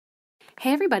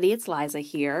Hey everybody, it's Liza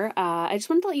here. I just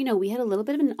wanted to let you know we had a little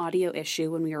bit of an audio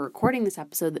issue when we were recording this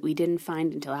episode that we didn't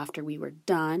find until after we were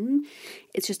done.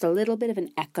 It's just a little bit of an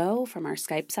echo from our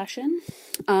Skype session.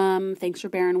 Thanks for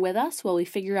bearing with us while we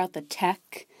figure out the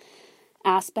tech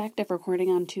aspect of recording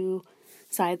on two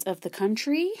sides of the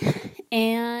country.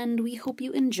 And we hope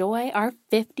you enjoy our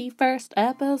 51st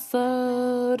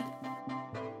episode.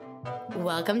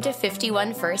 Welcome to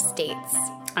 51 First Dates.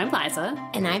 I'm Liza.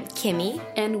 And I'm Kimmy.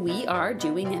 And we are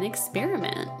doing an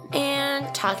experiment.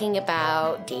 And talking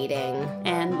about dating.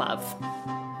 And love.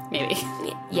 Maybe.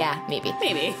 Yeah, maybe.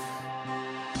 Maybe.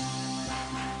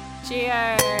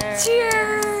 Cheers!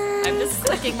 Cheers! I'm just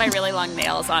clicking my really long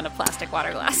nails on a plastic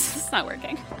water glass. It's not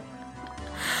working.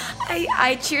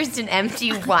 I cheersed an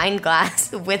empty wine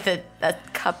glass with a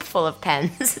cup full of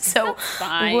pens. So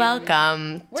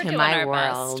welcome to my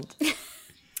world.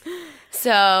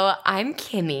 So I'm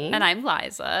Kimmy. And I'm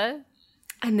Liza.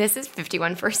 And this is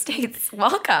 51 First Dates.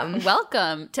 Welcome.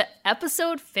 Welcome to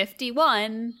episode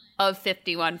 51 of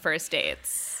 51 First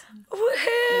Dates.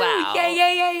 Woohoo! Wow. Yay,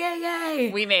 yay, yay, yay,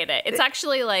 yay. We made it. It's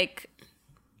actually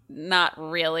not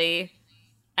really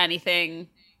anything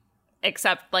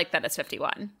except that it's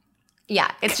 51.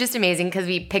 Yeah, it's just amazing because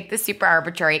we picked the super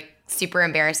arbitrary, super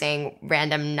embarrassing,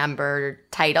 random number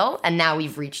title, and now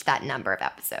we've reached that number of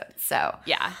episodes. So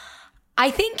yeah. I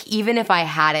think even if I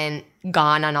hadn't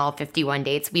gone on all 51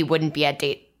 dates, we wouldn't be at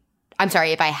date. I'm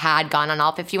sorry, if I had gone on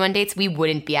all 51 dates, we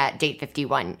wouldn't be at date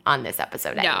 51 on this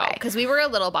episode anyway. No, because we were a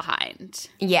little behind.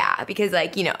 Yeah, because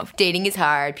dating is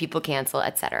hard, people cancel,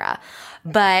 etc.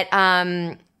 But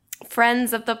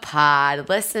friends of the pod,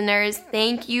 listeners,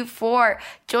 thank you for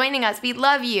joining us. We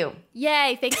love you.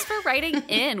 Yay. Thanks for writing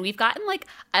in. We've gotten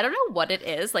I don't know what it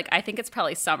is. I think it's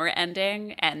probably summer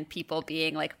ending and people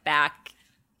being back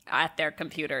at their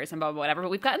computers and blah, blah, whatever.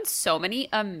 But we've gotten so many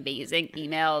amazing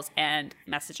emails and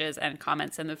messages and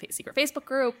comments in the secret Facebook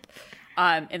group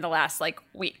in the last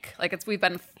week. We've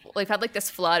had this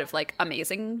flood of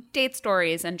amazing date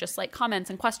stories and just comments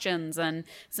and questions, and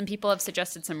some people have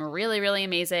suggested some really, really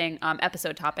amazing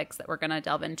episode topics that we're going to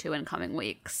delve into in coming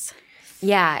weeks.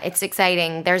 Yeah, it's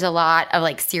exciting. There's a lot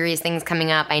of serious things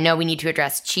coming up. I know we need to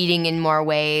address cheating in more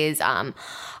ways.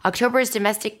 October is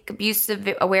Domestic Abuse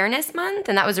Awareness Month,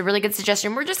 and that was a really good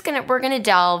suggestion. We're gonna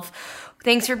delve.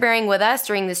 Thanks for bearing with us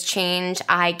during this change.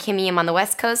 Kimmy, am on the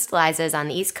West Coast. Liza is on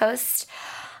the East Coast.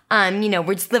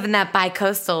 We're just living that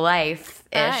bi-coastal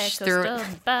life-ish. What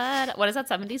is that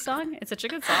 70s song? It's such a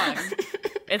good song.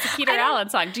 It's a Peter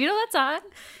Allen song. Do you know that song?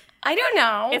 I don't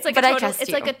know. It's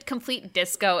it's a complete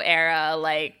disco era,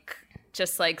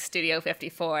 just Studio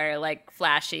 54,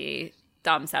 flashy,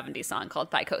 dumb 70s song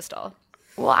called Bi-Coastal.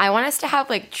 Well, I want us to have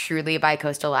truly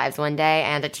bi-coastal lives one day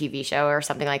and a TV show or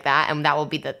something like that. And that will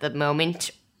be the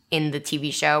moment in the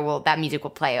TV show. That music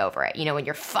will play over it. When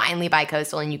you're finally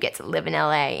bi-coastal and you get to live in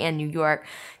LA and New York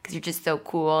because you're just so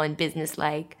cool and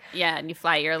businesslike. Yeah, and you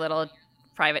fly your little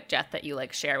private jet that you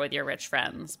share with your rich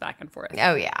friends back and forth.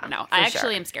 Oh yeah. No, I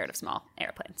actually am scared of small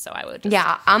airplanes, so I would just...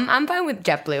 Yeah, I'm fine with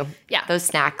JetBlue. Yeah. Those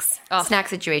snacks. Oh. Snack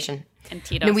situation. And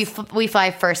Tito's. No, we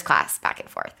fly first class back and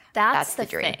forth. That's the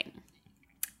dream. thing.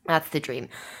 That's the dream.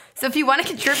 So if you want to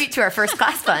contribute to our first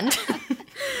class fund,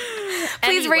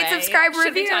 please rate, subscribe, review.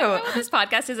 Should we talk about what this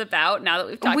podcast is about now that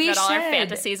we've talked about all our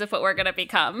fantasies of what we're going to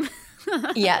become?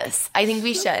 Yes, I think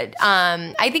we should.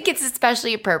 I think it's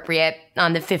especially appropriate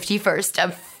on the 51st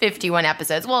of 51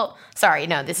 episodes. Well, sorry,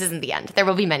 no, this isn't the end. There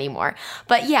will be many more.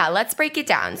 But yeah, let's break it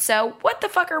down. So what the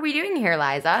fuck are we doing here,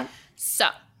 Liza? So,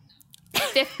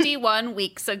 51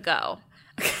 weeks ago.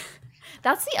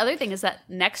 That's the other thing, is that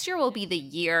next year will be the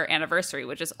year anniversary,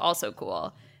 which is also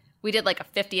cool. We did a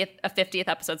 50th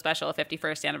episode special, a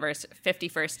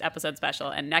 51st episode special,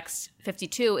 and next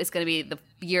 52 is going to be the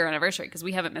year anniversary because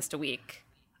we haven't missed a week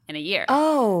in a year.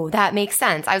 Oh, that makes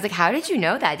sense. I was like, how did you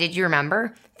know that? Did you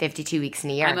remember? 52 weeks in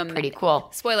a year. Pretty cool.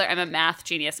 Spoiler, I'm a math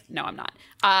genius. No, I'm not.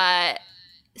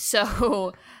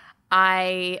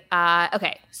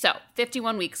 Okay, so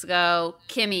 51 weeks ago,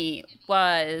 Kimmy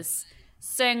was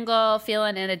single,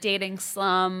 feeling in a dating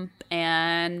slump,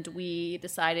 and we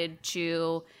decided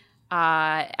to...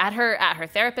 at her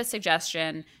therapist's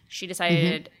suggestion, she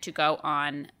decided to go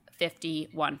on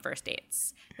 51 first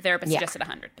dates. The therapist suggested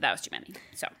 100, but that was too many.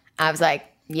 So I was like,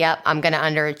 yep, I'm going to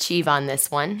underachieve on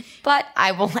this one, but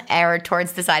I will err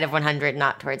towards the side of 100,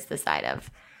 not towards the side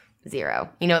of 0.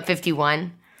 At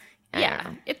 51?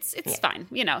 Yeah, it's fine.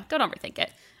 Don't overthink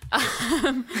it.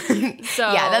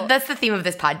 That's the theme of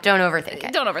this pod. Don't overthink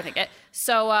it. Don't overthink it.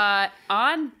 So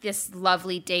on this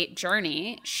lovely date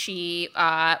journey, she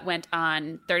went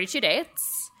on 32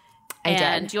 dates. I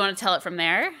did. Do you want to tell it from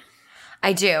there?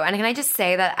 I do. And can I just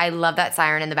say that I love that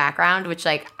siren in the background, which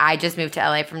like I just moved to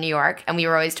LA from New York and we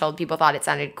were always told people thought it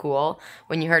sounded cool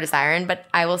when you heard a siren. But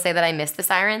I will say that I miss the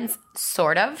sirens,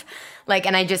 sort of. Like,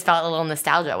 and I just felt a little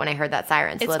nostalgia when I heard that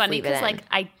siren. So it's funny because like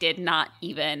I did not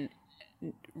even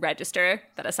register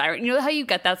that a siren, you know how you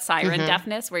get that siren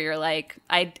deafness where you're like,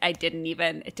 it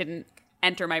didn't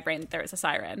enter my brain that there was a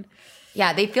siren.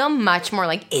 Yeah, they feel much more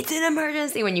like it's an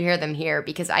emergency when you hear them here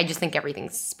because I just think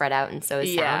everything's spread out and so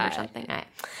is sound or something.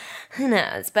 Who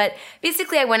knows? But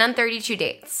basically, I went on 32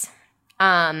 dates.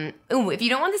 If you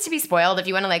don't want this to be spoiled, if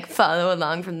you want to like follow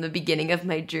along from the beginning of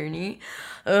my journey,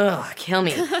 kill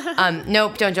me.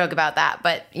 Nope, don't joke about that.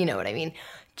 But you know what I mean.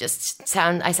 I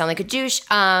sound like a douche.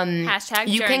 Hashtag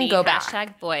you journey, can go back.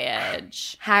 hashtag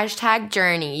voyage. Hashtag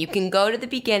journey. You can go to the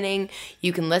beginning.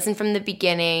 You can listen from the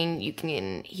beginning. You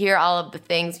can hear all of the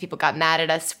things people got mad at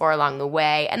us for along the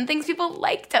way and things people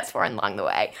liked us for along the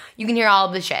way. You can hear all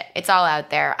of the shit. It's all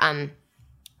out there.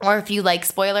 Or if you like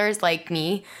spoilers like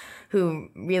me, who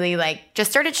really like just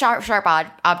started sharp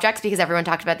objects because everyone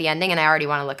talked about the ending and I already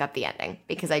want to look up the ending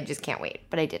because I just can't wait,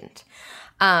 but I didn't.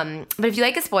 But if you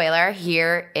like a spoiler,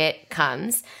 here it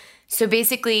comes. So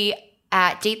basically,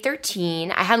 at date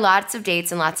 13, I had lots of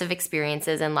dates and lots of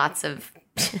experiences and lots of,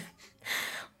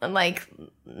 like,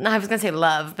 I was going to say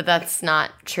love, but that's not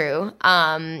true.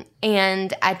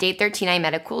 And at date 13, I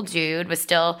met a cool dude, was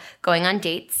still going on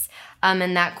dates.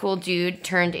 And that cool dude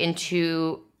turned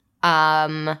into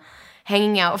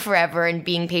hanging out forever and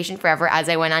being patient forever as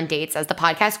I went on dates, as the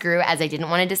podcast grew, as I didn't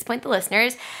want to disappoint the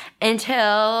listeners,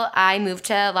 until I moved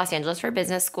to Los Angeles for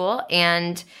business school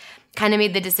and kind of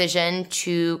made the decision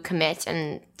to commit.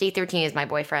 And date 13 is my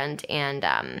boyfriend.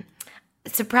 And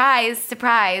surprise,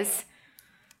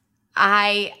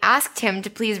 I asked him to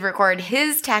please record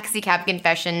his taxi cab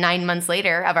confession 9 months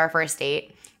later of our first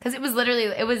date because it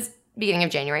was beginning of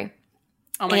January.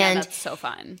 Oh my God, that's so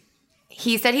fun.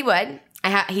 He said he would.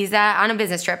 He's on a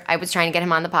business trip. I was trying to get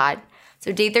him on the pod.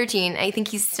 So day 13, I think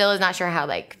he still is not sure how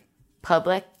like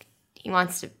public he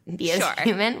wants to be as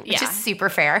human, which is super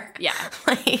fair. Yeah.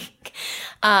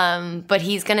 But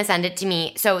he's gonna send it to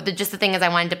me. So the thing is, I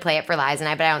wanted to play it for Liza and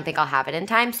I, but I don't think I'll have it in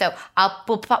time. So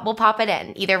we'll pop it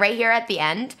in either right here at the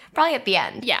end, probably at the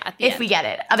end. Yeah, at the if end. we get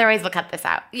it. Otherwise, we'll cut this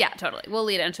out. Yeah, totally. We'll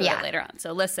lead into it later on.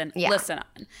 So listen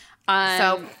on.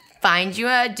 So find you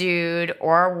a dude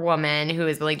or a woman who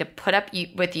is willing to put up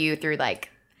with you through like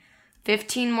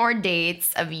 15 more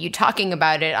dates of you talking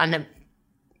about it on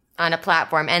a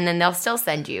platform, and then they'll still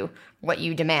send you what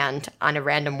you demand on a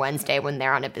random Wednesday when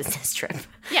they're on a business trip.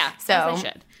 Yeah, so as they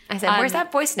should. I said, "Where's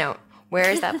that voice note?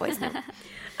 Where is that voice note?"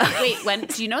 Wait,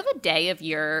 do you know the day of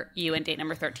you and date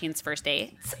number 13's first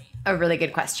date? A really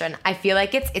good question. I feel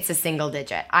like it's a single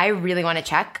digit. I really want to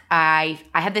check. I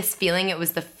had this feeling it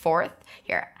was the 4th.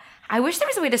 Here, I wish there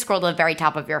was a way to scroll to the very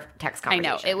top of your text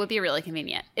conversation. I know. It would be really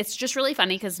convenient. It's just really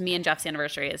funny because me and Jeff's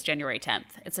anniversary is January 10th.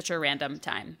 It's such a random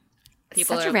time.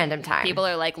 A random time. People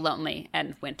are like lonely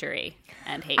and wintry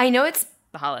and hate I know it's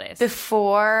the holidays.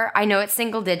 I know it's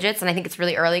single digits, and I think it's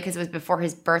really early because it was before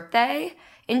his birthday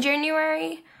in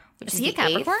January. Is he a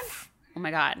Capricorn? 8th. Oh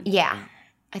my God. Yeah.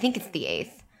 I think it's the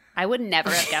 8th. I would never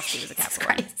have guessed he was a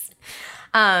Capricorn.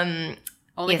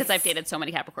 Only because I've dated so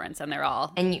many Capricorns and they're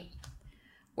all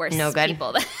worse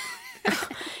people.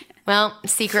 Well,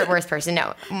 secret worst person.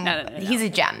 No. No. He's a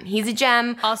gem. He's a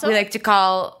gem. Also, we like to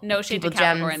call no shade to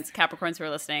Capricorns. Gems. Capricorns who are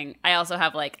listening. I also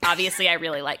have obviously I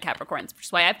really like Capricorns, which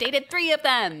is why I've dated 3 of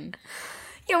them.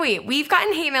 Yeah, wait. We've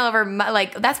gotten hate mail over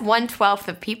that's 1/12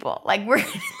 of people. We're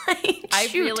I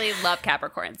really love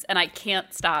Capricorns, and I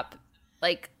can't stop.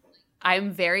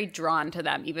 I'm very drawn to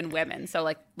them, even women.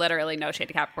 So literally no shade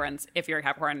to Capricorns. If you're a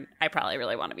Capricorn, I probably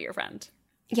really want to be your friend.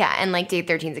 Yeah, and date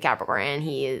 13's a Capricorn, and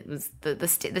he was the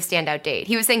standout date.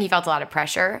 He was saying he felt a lot of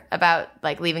pressure about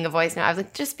leaving a voice note. I was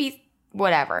like, just be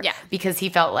whatever. Yeah. Because he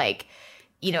felt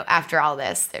after all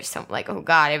this, there's some oh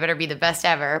God, I better be the best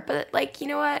ever. But you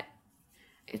know what?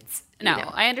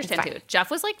 I understand too.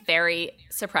 Jeff was very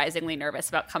surprisingly nervous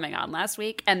about coming on last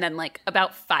week, and then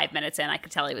about 5 minutes in, I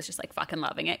could tell he was just fucking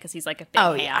loving it because he's a big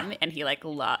ham, and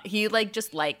he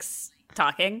just likes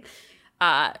talking.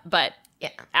 But yeah,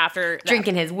 after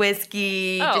drinking his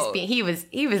whiskey, he was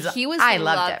I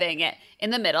loving it.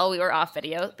 In the middle, we were off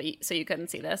video, so you couldn't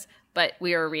see this, but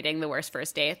we were reading the worst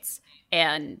first dates,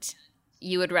 and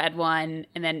you had read one,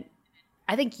 and then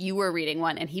I think you were reading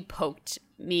one, and he poked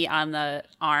me on the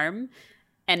arm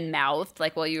and mouthed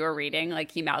while you were reading,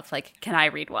 he mouthed can I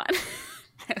read one?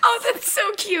 Oh, that's so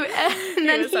cute. And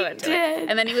then he did.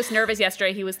 And then he was nervous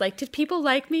yesterday. He was like, did people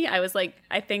like me? I was like,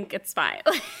 I think it's fine.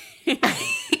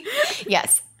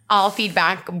 Yes. all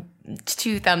feedback,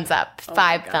 2 thumbs up,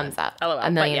 5 thumbs up, LOL.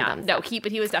 a million thumbs up.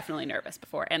 But he was definitely nervous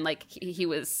before, and like he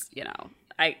was,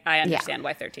 I understand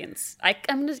why 13's.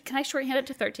 Can I shorthand it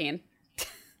to 13?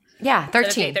 Yeah,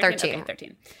 13. Okay,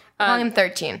 13. Volume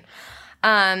 13.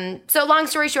 So long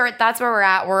story short, that's where we're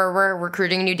at. We're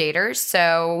recruiting new daters.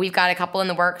 So we've got a couple in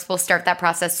the works. We'll start that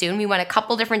process soon. We want a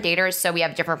couple different daters, so we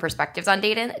have different perspectives on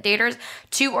daters.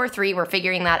 2 or 3, we're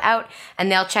figuring that out,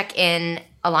 and they'll check in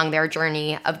along their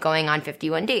journey of going on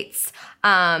 51 dates.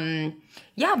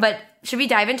 But should we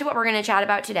dive into what we're going to chat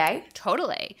about today?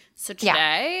 Totally. So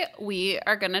today we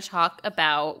are going to talk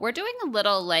about, we're doing a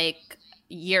little like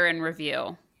year in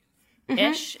review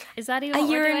ish. Is that even a what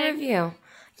year we're doing? in review?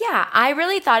 Yeah, I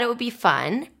really thought it would be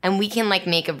fun, and we can like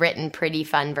make a written, pretty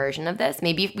fun version of this.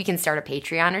 Maybe we can start a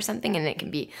Patreon or something, and it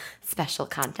can be special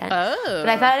content. Oh. But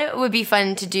I thought it would be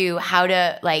fun to do how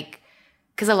to like,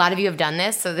 because a lot of you have done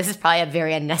this, so this is probably a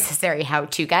very unnecessary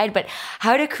how-to guide, but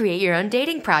how to create your own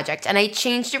dating project. And I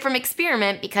changed it from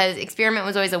experiment because experiment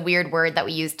was always a weird word that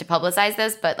we used to publicize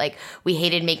this, but like we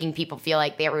hated making people feel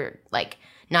like they were like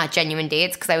not genuine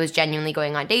dates, because I was genuinely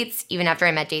going on dates even after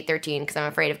I met date 13 because I'm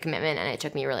afraid of commitment, and it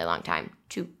took me a really long time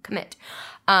to commit.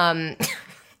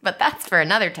 But that's for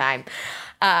another time.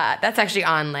 That's actually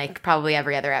on like probably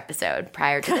every other episode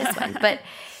prior to this one.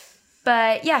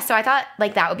 But yeah, so I thought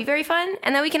like that would be very fun.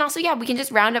 And then we can also, we can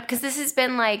just round up, because this has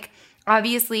been like,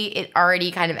 obviously it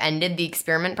already kind of ended the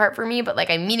experiment part for me, but like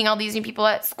I'm meeting all these new people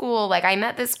at school. Like I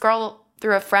met this girl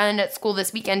through a friend at school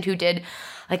this weekend who did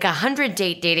like 100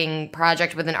 dating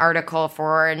project with an article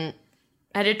for an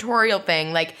editorial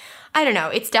thing. Like, I don't know.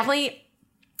 It's definitely,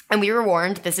 and we were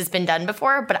warned this has been done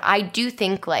before, but I do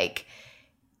think like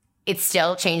it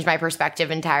still changed my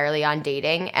perspective entirely on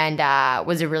dating, and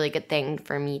was a really good thing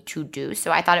for me to do.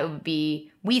 So I thought it would be,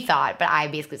 but I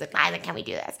basically was like, Liza, can we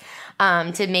do this?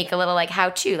 To make a little like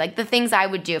how-to, like the things I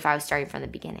would do if I was starting from the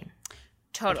beginning.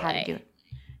 Totally. Like how to do it.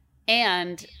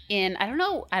 And I don't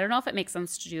know if it makes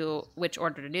sense to do which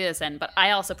order to do this in, but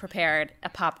I also prepared a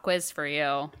pop quiz for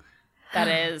you that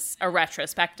is a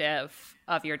retrospective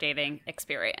of your dating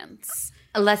experience.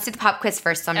 Let's do the pop quiz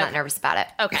first, so I'm not nervous about it.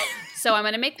 Okay. So I'm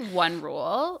going to make one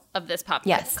rule of this pop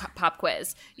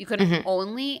quiz. You can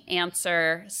only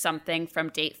answer something from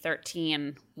date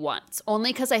 13 once,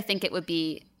 only because I think it would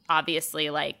be obviously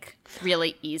like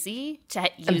really easy to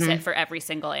use it for every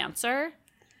single answer.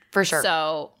 For sure.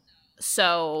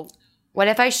 So what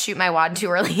if I shoot my wad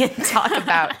too early and talk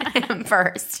about him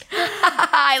first?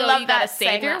 I love that. You got to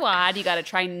save your wad. You got to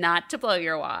try not to blow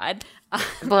your wad.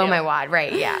 Blow my wad,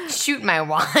 right? Yeah. Shoot my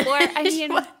wad. Or, I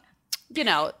mean,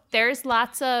 there's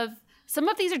lots of, some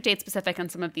of these are date specific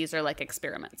and some of these are like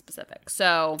experiment specific.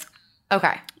 So,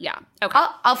 okay. Yeah. Okay.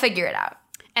 I'll figure it out.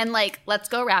 And like, let's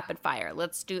go rapid fire.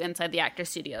 Let's do Inside the Actor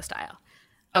Studio style.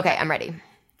 Okay, I'm ready.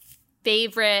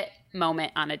 Favorite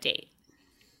moment on a date?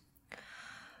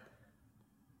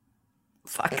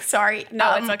 Fuck, sorry.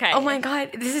 No, it's okay. Oh my God.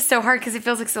 This is so hard because it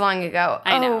feels like so long ago.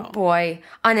 I know. Oh boy.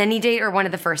 On any date or one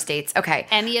of the first dates? Okay.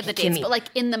 Any of the dates, but like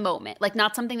in the moment. Like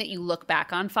not something that you look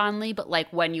back on fondly, but like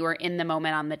when you were in the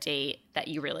moment on the date that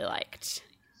you really liked.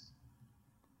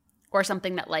 Or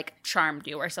something that like charmed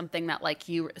you, or something that like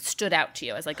you stood out to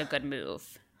you as like a good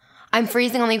move. I'm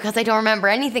freezing only because I don't remember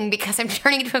anything because I'm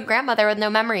turning into a grandmother with no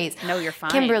memories. No, you're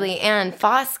fine. Kimberly Ann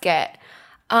Foskett.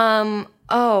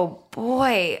 Oh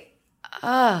boy.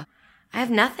 I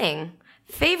have nothing.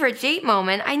 Favorite date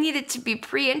moment? I needed to be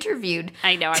pre-interviewed.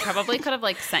 I know. I probably could have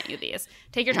like sent you these.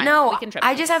 Take your time. No, we can trip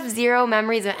I just have zero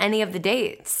memories of any of the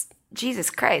dates. Jesus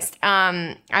Christ.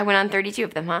 I went on 32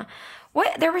 of them, huh?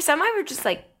 What? There were some I would just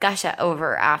like gush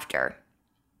over after.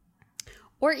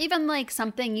 Or even like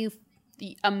something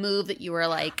a move that you were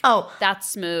like, oh, that's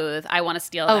smooth. I want to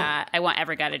steal that. I want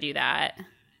every guy to do that.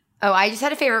 Oh, I just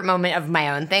had a favorite moment of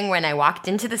my own thing when I walked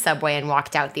into the subway and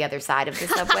walked out the other side of the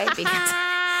subway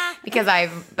because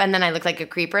and then I looked like a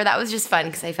creeper. That was just fun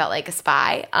because I felt like a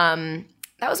spy.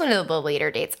 That was one of the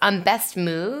later dates. Best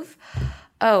move?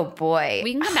 Oh boy.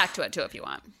 We can come back to it too if you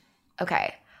want.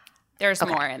 Okay. There's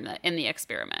more in the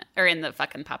experiment or in the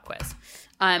fucking pop quiz.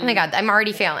 Oh my God, I'm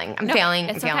already failing. I'm failing.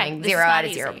 It's I'm failing. Okay. 0 out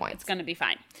of 0 points. It's going to be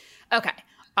fine. Okay.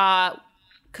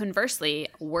 Conversely,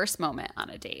 worst moment on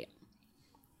a date.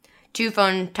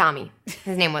 2-phone Tommy.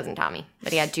 His name wasn't Tommy,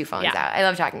 but he had 2 phones out. I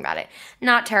love talking about it.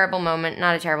 Not a terrible moment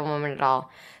at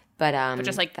all. But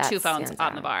just like 2 phones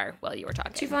on the bar while you were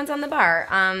talking. 2 phones on the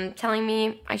bar, telling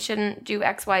me I shouldn't do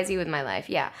XYZ with my life.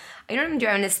 Yeah. I don't even do it.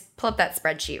 I'm going to pull up that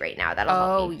spreadsheet right now. That'll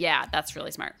help me. Oh, yeah. That's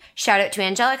really smart. Shout out to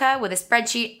Angelica with a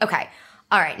spreadsheet. Okay.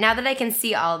 All right. Now that I can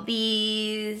see all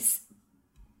these.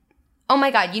 Oh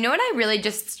my God. You know what I really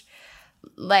just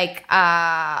like,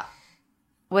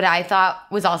 what I thought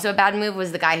was also a bad move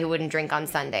was the guy who wouldn't drink on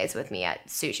Sundays with me at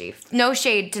sushi. No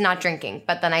shade to not drinking,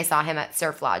 but then I saw him at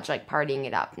Surf Lodge, like, partying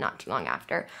it up not too long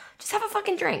after. Just have a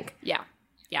fucking drink. Yeah.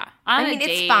 Yeah. I mean,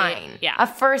 it's fine. Yeah. A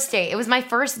first date. It was my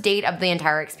first date of the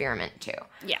entire experiment, too.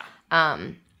 Yeah.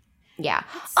 Yeah.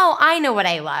 Oh, I know what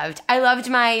I loved. I loved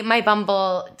my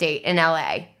Bumble date in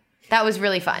LA. That was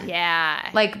really fun. Yeah.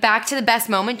 Like, back to the best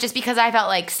moment, just because I felt,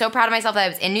 like, so proud of myself that I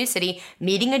was in New City,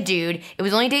 meeting a dude. It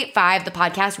was only date 5. The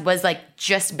podcast was, like,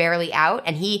 just barely out,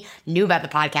 and he knew about the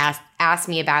podcast, asked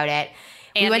me about it.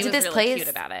 And we went he to was this really place. cute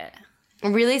about it.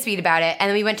 Really sweet about it. And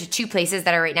then we went to 2 places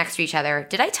that are right next to each other.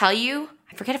 Did I tell you?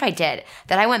 I forget if I did.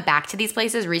 That I went back to these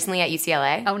places recently at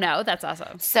UCLA. Oh, no. That's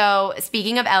awesome. So,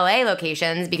 speaking of LA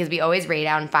locations, because we always rate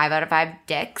on 5 out of 5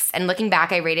 dicks, and looking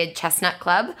back, I rated Chestnut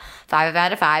Club 5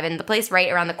 out of 5, and the place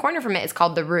right around the corner from it is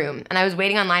called The Room. And I was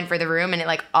waiting online for The Room, and it,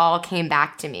 like, all came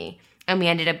back to me. And we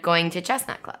ended up going to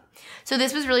Chestnut Club. So,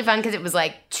 this was really fun because it was,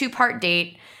 like, 2-part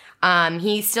date.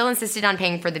 He still insisted on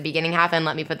paying for the beginning half and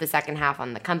let me put the second half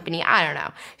on the company. I don't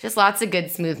know. Just lots of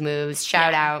good, smooth moves.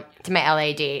 Shout out to my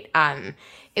LA date.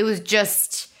 It was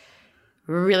just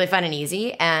really fun and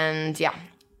easy. And yeah.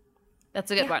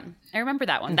 That's a good one. I remember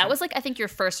that one. That was like, I think, your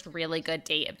first really good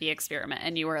date of the experiment.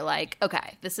 And you were like,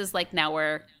 okay, this is like, now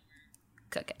we're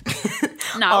cooking.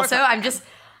 I'm just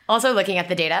also looking at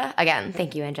the data. Again,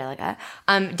 thank you, Angelica.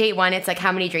 Date 1, it's like,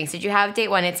 how many drinks did you have? Date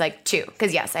 1, it's like 2.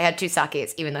 Because yes, I had 2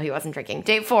 sakes, even though he wasn't drinking.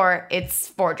 Date 4, it's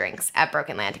 4 drinks at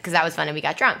Broken Land because that was fun and we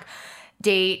got drunk.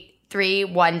 Date 3,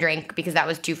 1 drink because that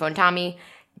was 2 Phone Tommy.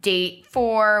 Date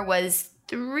 4 was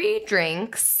 3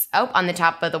 drinks. Oh, on the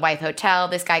top of the White Hotel.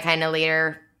 This guy kind of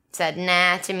later said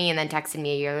nah to me and then texted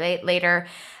me a year later.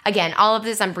 Again, all of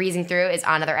this I'm breezing through is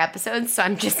on other episodes, so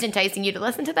I'm just enticing you to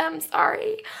listen to them.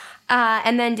 Sorry.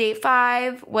 And then date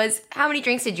 5 was, how many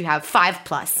drinks did you have? 5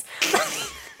 plus.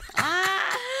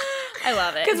 I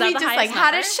love it. Because we just like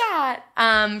had a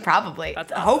shot. Probably.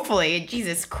 That's awesome. Hopefully.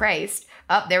 Jesus Christ.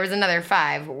 Oh, there was another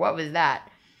 5. What was that?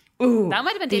 Ooh. That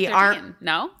might have been date 13.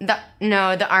 No?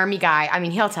 The army guy. I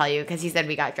mean, he'll tell you because he said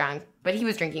we got drunk, but he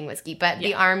was drinking whiskey. But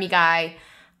the army guy,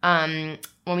 when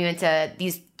we went to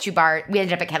these 2 bars, we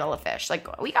ended up at Kettle of Fish.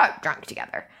 Like, we got drunk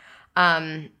together.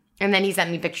 And then he sent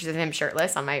me pictures of him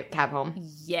shirtless on my cab home.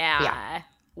 Yeah.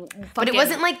 But it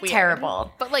wasn't, like, weird.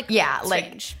 terrible. But, like,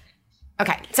 strange.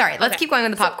 Okay, sorry. Let's keep going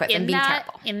with the pop quiz and being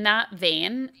terrible. In that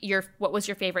vein, what was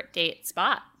your favorite date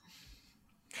spot?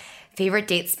 Favorite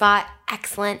date spot?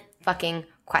 Excellent fucking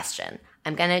question.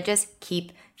 I'm going to just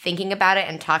keep thinking about it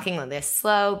and talking on this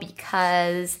slow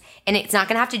because, and it's not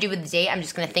going to have to do with the date. I'm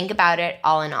just going to think about it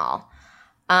all in all.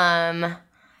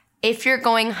 If you're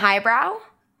going highbrow,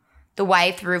 the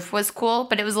Wythe roof was cool,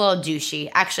 but it was a little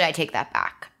douchey. Actually, I take that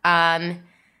back.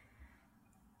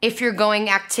 If you're going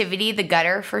activity, the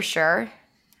Gutter for sure.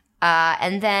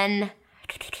 And then,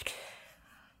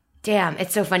 damn,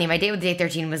 it's so funny. My date with Date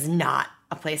 13 was not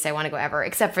a place I want to go ever,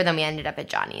 except for then we ended up at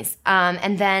Johnny's.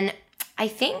 And then I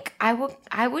think I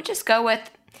would just go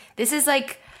with, this is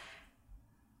like,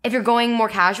 if you're going more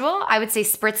casual, I would say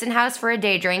Spritzenhaus for a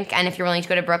day drink, and if you're willing to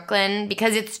go to Brooklyn,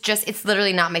 because it's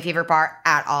literally not my favorite bar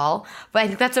at all. But I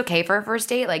think that's okay for a first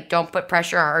date. Like, don't put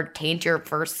pressure or taint your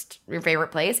favorite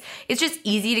place. It's just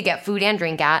easy to get food and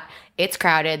drink at. It's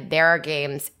crowded. There are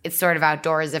games. It's sort of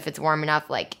outdoors if it's warm enough.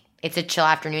 Like, it's a chill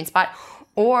afternoon spot.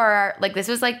 Or, like, this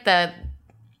was like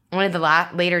one of the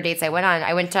later dates I went on.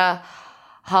 I went to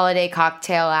Holiday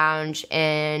Cocktail Lounge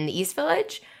in the East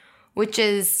Village, which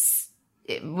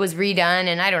it was redone,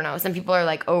 and I don't know, some people are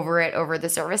like over the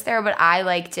service there, but I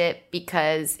liked it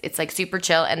because it's like super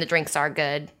chill and the drinks are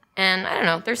good, and I don't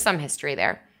know, there's some history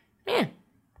there. Yeah,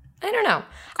 I don't know. Cool.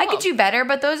 I could do better,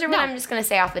 but those are what I'm just going to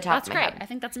say off the top of my head. That's great. I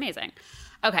think that's amazing.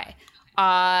 Okay.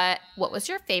 What was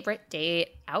your favorite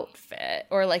date outfit,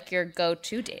 or like your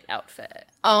go-to date outfit?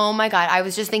 Oh my God. I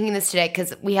was just thinking this today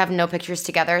because we have no pictures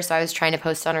together. So I was trying to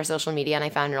post on our social media and I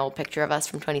found an old picture of us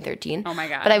from 2013. Oh my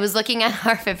God. But I was looking at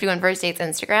our 51 First Dates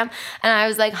Instagram and I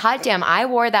was like, hot damn, I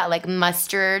wore that like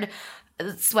mustard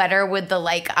sweater with the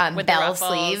like with bell the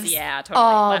sleeves. Yeah, totally.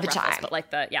 All Not the ruffles, time. But like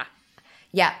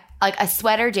Yeah. Like a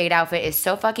sweater date outfit is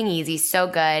so fucking easy, so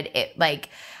good. It like,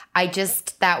 I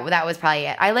just, that was probably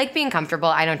it. I like being comfortable.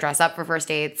 I don't dress up for first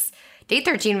dates. Date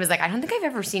 13 was like, I don't think I've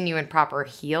ever seen you in proper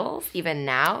heels, even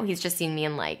now. He's just seen me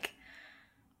in like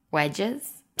wedges.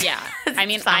 Yeah. I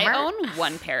mean, I own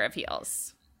 1 pair of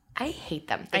heels. I hate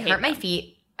them. They hurt my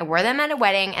feet. I wore them at a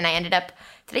wedding and I ended up,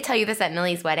 did I tell you this at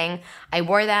Millie's wedding? I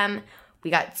wore them we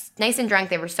got nice and drunk.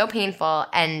 They were so painful.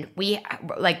 And we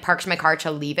like parked my car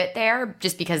to leave it there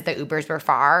just because the Ubers were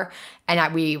far.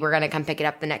 And we were going to come pick it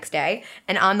up the next day.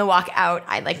 And on the walk out,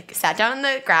 I like sat down in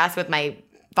the grass with my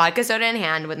vodka soda in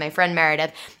hand with my friend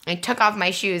Meredith. I took off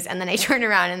my shoes and then I turned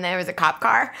around and there was a cop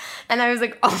car. And I was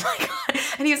like, oh my God.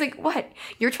 And he was like, what?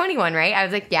 You're 21, right? I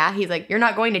was like, yeah. He's like, you're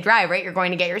not going to drive, right? You're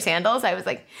going to get your sandals? I was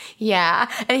like,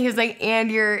 yeah. And he was like, and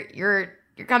you're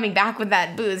coming back with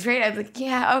that booze, right? I was like,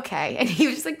 yeah, okay. And he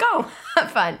was just like, go,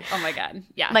 have fun. Oh my God.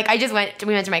 Yeah. Like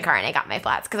we went to my car and I got my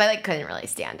flats because I like couldn't really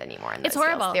stand anymore in those It's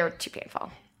horrible. heels. They were too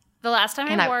painful. The last time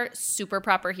I wore super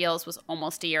proper heels was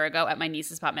almost a year ago at my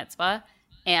niece's bat mitzvah.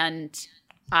 And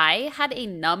I had a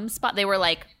numb spot. They were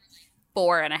like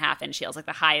 4.5-inch heels, like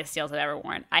the highest heels I've ever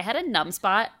worn. I had a numb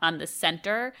spot on the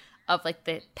center of like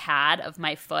the pad of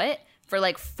my foot for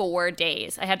like 4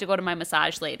 days. I had to go to my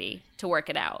massage lady to work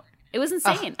it out. It was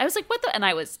insane. I was like, what the? And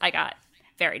I got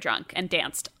very drunk and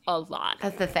danced a lot.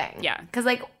 That's the thing. Yeah. Because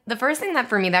like the first thing that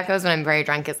for me that goes when I'm very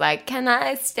drunk is like, can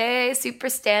I stay super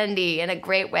standy in a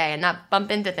great way and not bump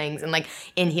into things? And like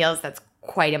in heels, that's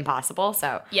quite impossible.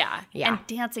 So yeah. And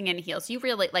dancing in heels, you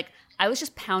really like. I was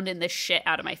just pounding this shit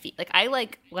out of my feet. Like I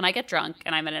like when I get drunk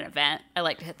and I'm at an event, I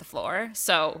like to hit the floor.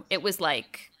 So it was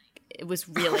like. It was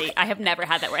really. I have never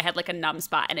had that where I had like a numb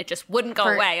spot and it just wouldn't go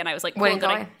away, and I was like, cool, did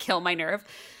I kill my nerve?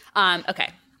 Okay.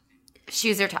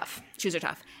 Shoes are tough.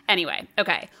 Anyway,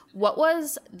 okay. What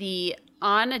was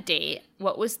on a date,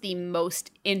 what was the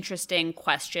most interesting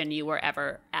question you were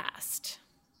ever asked?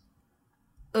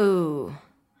 Ooh.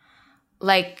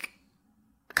 Like,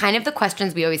 kind of the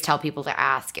questions we always tell people to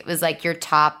ask. It was like your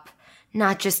top,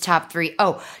 not just top 3.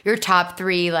 Oh, your top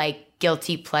 3, like,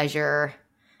 guilty pleasure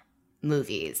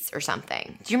movies or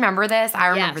something. Do you remember this? I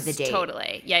remember the date.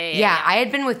 Totally. Yeah. I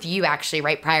had been with you actually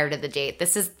right prior to the date.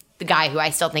 This is the guy who I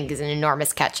still think is an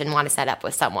enormous catch and want to set up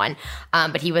with someone.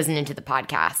 But he wasn't into the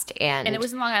podcast. And it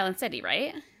was in Long Island City,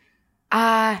 right?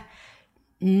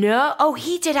 No. Oh,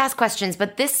 he did ask questions,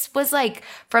 but this was like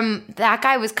that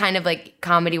guy was kind of like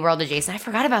Comedy World adjacent. I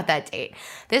forgot about that date.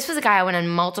 This was a guy I went on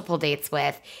multiple dates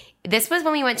with. This was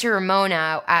when we went to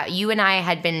Ramona. You and I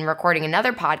had been recording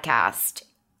another podcast.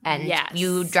 And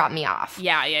you dropped me off.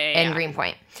 Yeah. In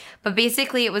Greenpoint. But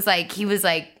basically it was like, he was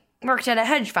like, worked at a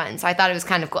hedge fund. So I thought it was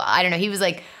kind of cool. I don't know. He was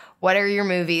like, what are your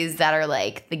movies that are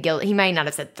like the guilt? He might not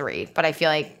have said 3, but I feel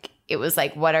like it was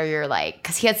like, what are your like,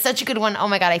 because he had such a good one. Oh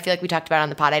my God. I feel like we talked about it on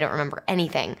the pod. I don't remember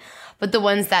anything. But the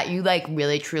ones that you like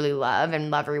really, truly love and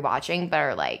love rewatching, but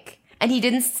are like, and he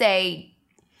didn't say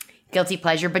guilty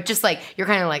pleasure, but just like, you're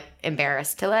kind of like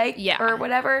embarrassed to like, or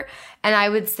whatever. And I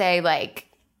would say like,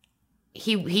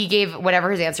 he gave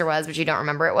whatever his answer was, which you don't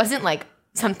remember. It wasn't like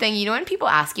something, you know, when people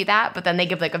ask you that, but then they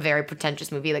give like a very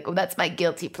pretentious movie, like, oh, that's my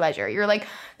guilty pleasure. You're like,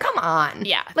 come on.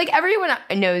 Yeah. Like everyone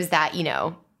knows that, you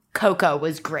know, Coco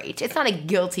was great. It's not a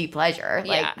guilty pleasure,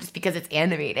 like just because it's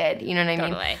animated. You know what I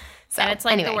mean? Totally. So, and it's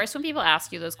like the worst when people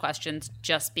ask you those questions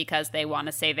just because they want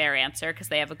to say their answer because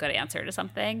they have a good answer to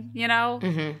something, you know?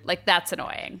 Mm-hmm. Like that's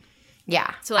annoying.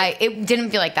 Yeah. So like, it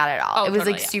didn't feel like that at all. Oh, it was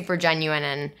totally, like super genuine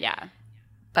and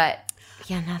but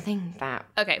yeah, nothing that.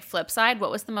 Okay, flip side, what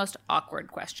was the most awkward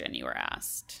question you were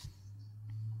asked?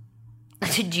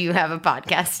 Did you have a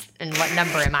podcast and what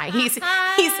number am I? He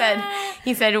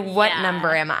said what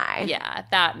number am I? Yeah,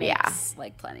 that makes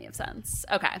like plenty of sense.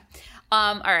 Okay.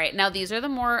 All right, now these are the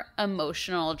more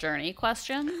emotional journey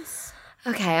questions.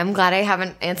 Okay, I'm glad I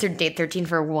haven't answered date 13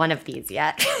 for one of these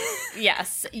yet.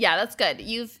 Yes. Yeah, that's good.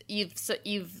 You've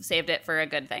saved it for a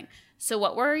good thing. So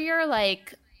what were your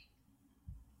like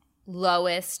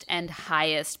lowest and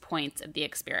highest points of the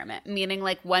experiment? Meaning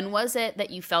like when was it that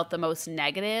you felt the most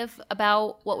negative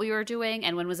about what we were doing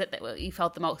and when was it that you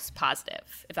felt the most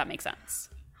positive, if that makes sense?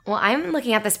 Well, I'm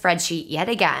looking at the spreadsheet yet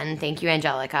again. Thank you,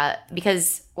 Angelica,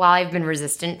 because while I've been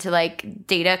resistant to like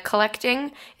data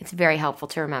collecting, it's very helpful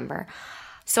to remember.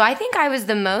 So I think I was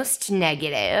the most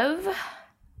negative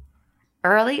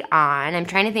early on. I'm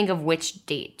trying to think of which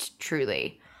date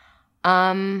truly.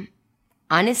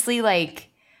 Honestly, like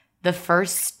the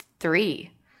first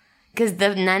 3, because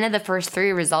none of the first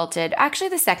 3 resulted. Actually,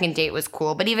 the second date was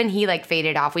cool, but even he like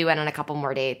faded off. We went on a couple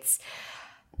more dates.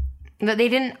 But they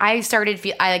didn't, I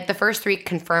like the first 3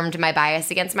 confirmed my bias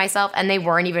against myself, and they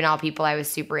weren't even all people I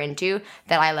was super into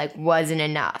that I like wasn't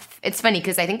enough. It's funny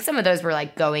because I think some of those were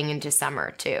like going into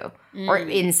summer too, or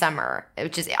in summer,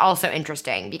 which is also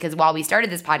interesting because while we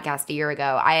started this podcast a year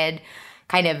ago, I had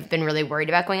kind of been really worried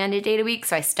about going on a date a week,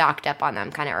 so I stocked up on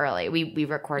them kind of early. We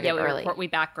recorded early. We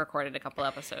back recorded a couple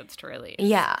episodes to release.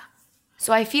 Yeah.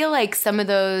 So I feel like some of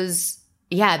those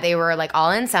yeah, they were like all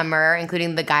in summer,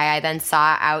 including the guy I then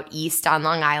saw out east on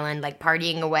Long Island, like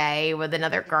partying away with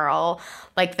another girl.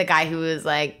 Like the guy who was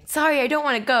like, sorry, I don't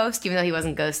want to ghost, even though he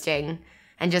wasn't ghosting,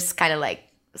 and just kind of like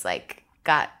was like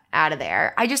got out of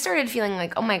there. I just started feeling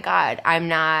like, oh my God, I'm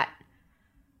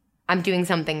doing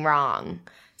something wrong.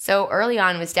 So early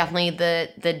on was definitely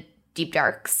the deep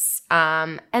darks.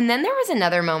 And then there was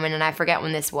another moment, and I forget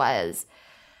when this was,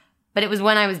 but it was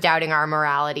when I was doubting our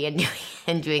morality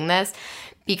and doing this,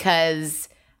 because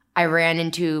I ran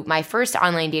into my first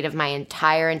online date of my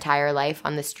entire life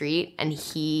on the street, and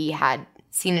he had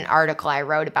seen an article I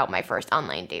wrote about my first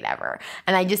online date ever.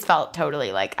 And I just felt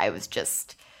totally like I was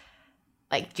just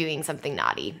like doing something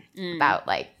naughty about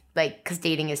like because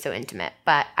dating is so intimate.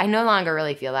 But I no longer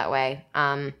really feel that way.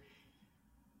 I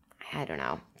don't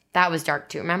know. That was dark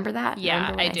too. Remember that? Yeah,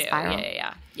 Remember I do. spiraled?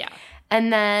 Yeah.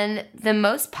 And then the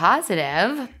most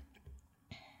positive, I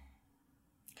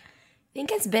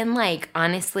think it's been like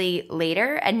honestly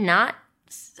later, and not,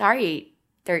 sorry,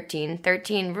 13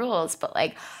 rules, but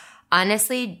like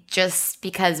honestly just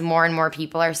because more and more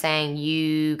people are saying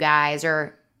you guys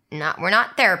are not, we're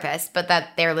not therapists, but that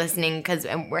they're listening because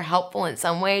we're helpful in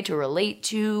some way to relate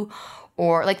to,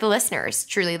 or like the listeners,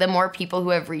 truly, the more people who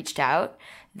have reached out,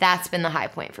 that's been the high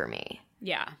point for me.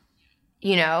 Yeah.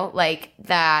 You know, like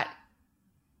that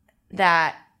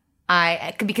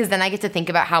because then I get to think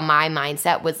about how my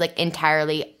mindset was like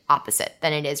entirely opposite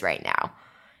than it is right now.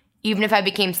 Even if I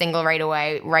became single right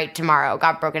away, right tomorrow,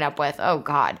 got broken up with, oh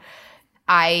God,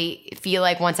 I feel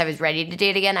like once I was ready to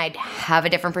date again, I'd have a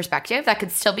different perspective that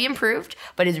could still be improved,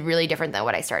 but is really different than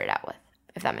what I started out with,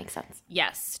 if that makes sense.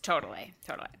 Yes, totally.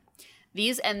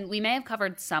 These, and we may have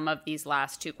covered some of these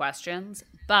last two questions,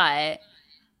 but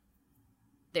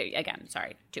there, again,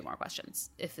 sorry, two more questions.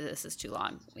 If this is too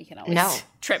long, we can always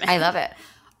trim it. I love it.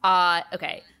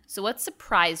 Okay, so what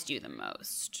surprised you the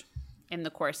most in the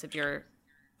course of your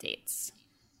dates?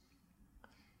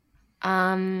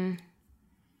 How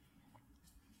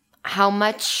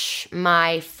much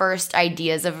my first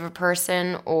ideas of a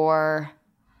person, or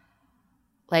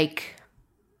like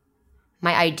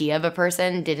my idea of a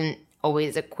person, didn't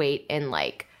always equate in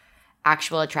like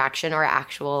actual attraction or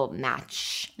actual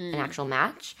match, an actual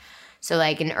match. So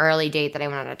like an early date that I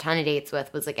went on a ton of dates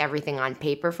with was like everything on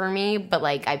paper for me, but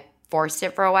like I forced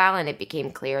it for a while and it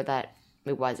became clear that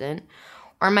it wasn't.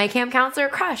 Or my camp counselor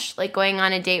crush, like going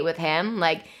on a date with him,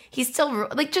 like he's still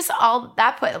like just all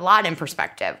that put a lot in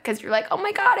perspective, because you're like, oh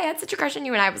my God, I had such a crush on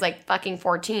you when I was like fucking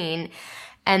 14.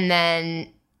 And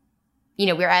then, you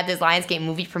know, we were at this Lionsgate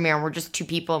movie premiere and we're just two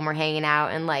people and we're hanging out,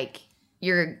 and like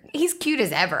he's cute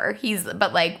as ever.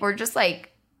 But like we're just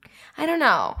like, I don't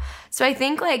know. So I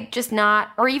think like just not,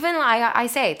 or even I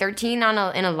say 13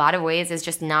 in a lot of ways is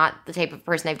just not the type of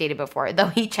person I've dated before, though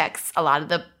he checks a lot of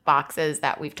the boxes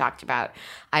that we've talked about.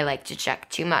 I like to check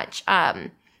too much. I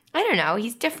don't know.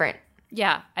 He's different.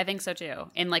 Yeah, I think so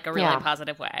too. In like a really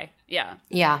positive way. Yeah.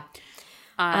 Yeah.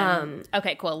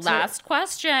 Okay, cool. Last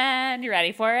question. You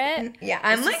ready for it? Yeah,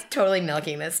 I'm like totally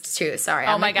milking this too. Sorry.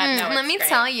 Oh my God, no, let me great.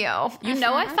 tell you. You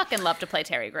know I fucking love to play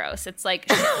Terry Gross. It's like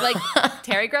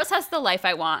Terry Gross has the life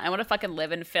I want. I want to fucking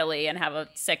live in Philly and have a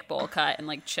sick bowl cut and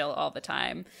like chill all the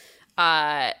time.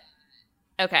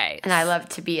 Okay. And I love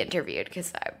to be interviewed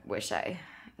because I wish I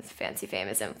was a fancy,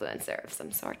 famous influencer of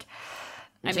some sort.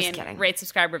 I mean, kidding. Rate,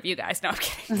 subscribe, review, guys. No, I'm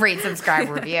kidding. Rate, subscribe,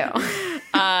 review.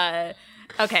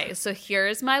 Okay, so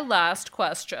here's my last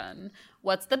question.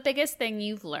 What's the biggest thing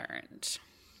you've learned?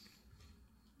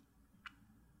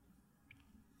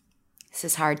 This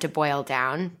is hard to boil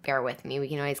down. Bear with me. We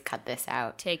can always cut this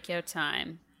out. Take your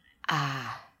time.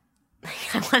 I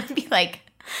want to be like,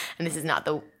 and this is not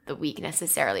the week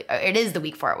necessarily. It is the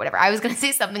week for it, whatever. I was going to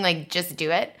say something like, just do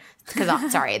it.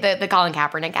 Because, sorry, the Colin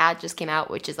Kaepernick ad just came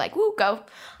out, which is like, woo, go.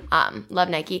 Love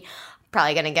Nike.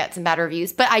 Probably going to get some bad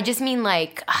reviews. But I just mean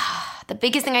like, the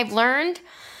biggest thing I've learned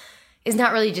is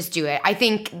not really just do it. I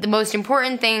think the most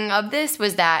important thing of this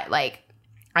was that like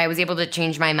I was able to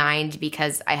change my mind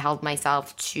because I held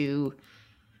myself to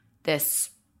this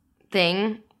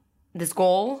thing, this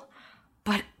goal.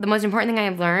 But the most important thing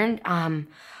I've learned,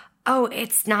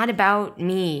 it's not about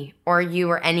me or you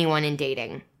or anyone in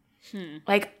dating.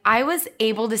 Like, I was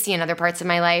able to see in other parts of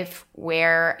my life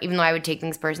where, even though I would take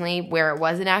things personally, where it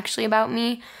wasn't actually about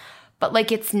me, but, like,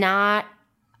 it's not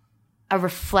a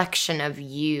reflection of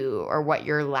you or what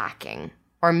you're lacking,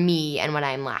 or me and what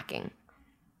I'm lacking.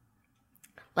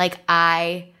 Like,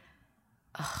 I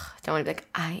don't want to be like,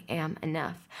 I am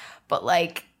enough. But,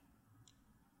 like,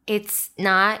 it's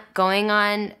not going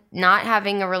on not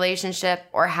having a relationship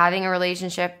or having a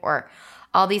relationship or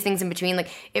all these things in between. Like,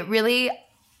 it really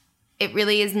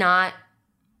is not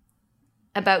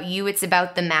about you. It's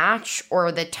about the match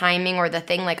or the timing or the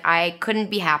thing. Like, I couldn't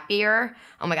be happier.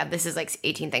 Oh my God, this is like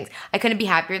 18 things. I couldn't be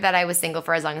happier that I was single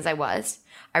for as long as I was.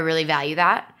 I really value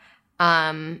that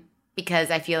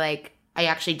because I feel like I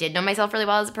actually did know myself really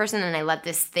well as a person, and I let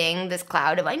this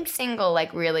cloud of I'm single,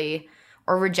 like really,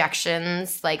 or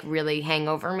rejections, like really hang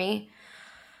over me.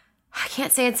 I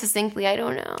can't say it succinctly. I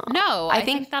don't know. No, I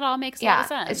think that all makes a lot of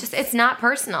sense. It's not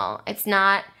personal. It's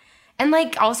not, and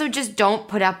like also just don't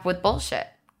put up with bullshit.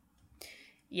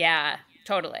 Yeah,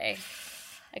 totally.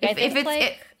 Like, I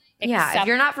think if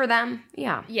you're not for them,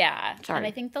 yeah. Yeah. Sorry. And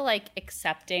I think the like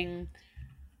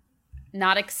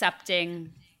not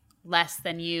accepting less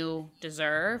than you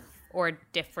deserve or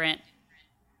different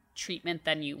treatment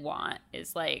than you want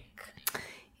is like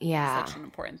such an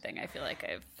important thing I feel like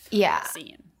I've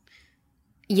seen.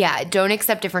 Yeah, don't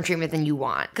accept different treatment than you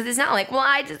want. Because it's not like, well,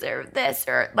 I deserve this,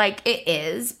 or like it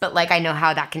is, but like I know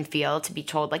how that can feel to be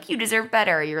told like you deserve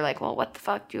better. You're like, well, what the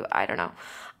fuck I don't know.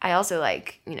 I also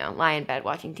like, lie in bed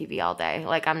watching TV all day.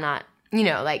 Like I'm not,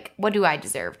 like what do I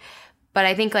deserve? But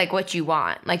I think like what you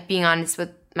want, like being honest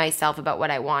with myself about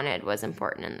what I wanted was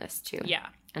important in this too. Yeah.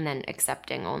 And then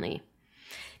accepting only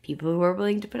people who are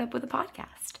willing to put up with a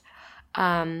podcast.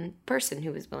 Person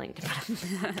who was willing to put up with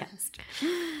a podcast.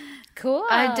 Cool.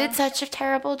 I did such a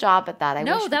terrible job at that.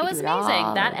 No, that was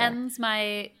amazing. That ends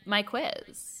my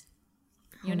quiz.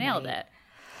 You nailed it.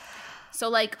 So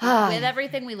like with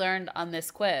everything we learned on this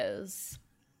quiz,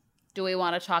 do we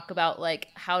want to talk about like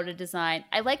how to design?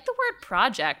 I like the word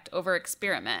project over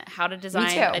experiment. How to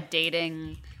design a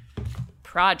dating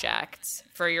project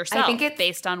for yourself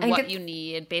based on what you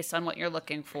need, based on what you're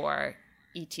looking for,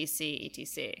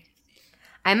 etc.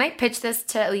 I might pitch this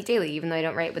to Elite Daily, even though I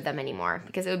don't write with them anymore,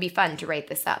 because it would be fun to write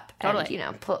this up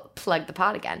and, plug the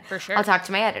pod again. For sure. I'll talk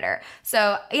to my editor.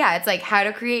 So, yeah, it's like how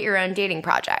to create your own dating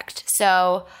project.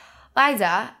 So,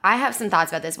 Liza, I have some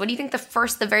thoughts about this. What do you think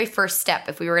the very first step,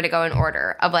 if we were going to go in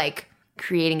order, of like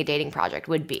creating a dating project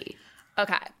would be?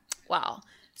 Okay. Well,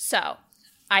 so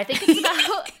I think it's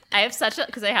about,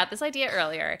 because I had this idea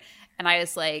earlier and I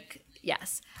was like,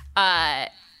 yes. I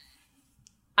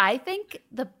think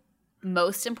the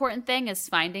most important thing is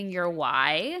finding your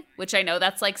why, which I know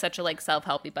that's like such a like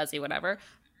self-helpy, buzzy, whatever.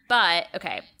 But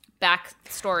okay,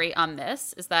 backstory on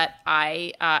this is that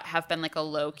I have been like a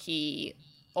low-key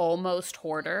almost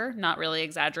hoarder, not really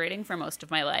exaggerating, for most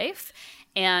of my life.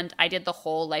 And I did the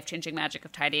whole life-changing magic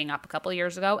of tidying up a couple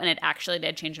years ago, and it actually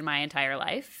did change my entire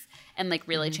life and like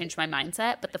really changed my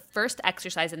mindset. But the first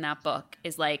exercise in that book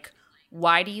is like,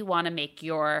 why do you want to make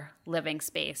your living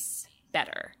space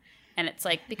better? And it's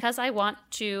like, because I want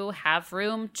to have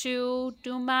room to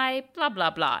do my blah, blah,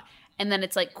 blah. And then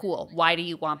it's like, cool, why do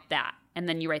you want that? And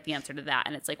then you write the answer to that.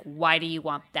 And it's like, why do you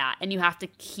want that? And you have to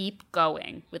keep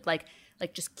going with like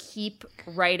just keep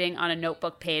writing on a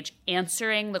notebook page,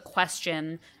 answering the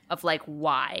question of like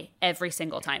why every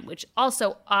single time, which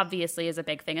also obviously is a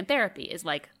big thing in therapy, is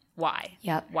like why?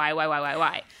 Yep.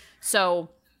 Why? So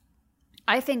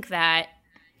I think that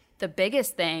the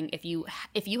biggest thing, if you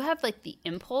have like the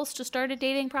impulse to start a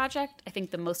dating project, I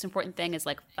think the most important thing is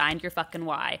like find your fucking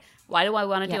why. Why do I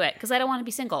want to do it? Because I don't want to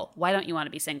be single. Why don't you want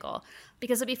to be single?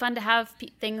 Because it'd be fun to have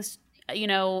things,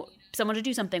 someone to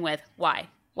do something with. Why?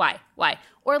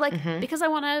 Or like because I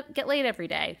want to get laid every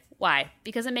day. Why?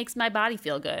 Because it makes my body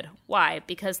feel good. Why?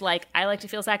 Because like I like to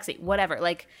feel sexy. Whatever.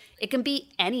 Like it can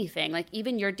be anything. Like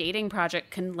even your dating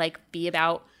project can like be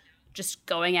about just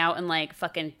going out and like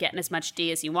fucking getting as much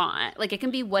D as you want. Like it can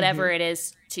be whatever it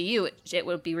is to you. It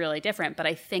would be really different. But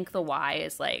I think the why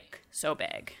is like so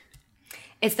big.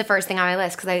 It's the first thing on my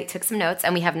list because I took some notes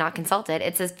and we have not consulted.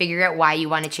 It says figure out why you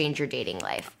want to change your dating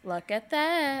life. Look at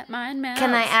that. Mine melts.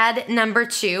 Can I add number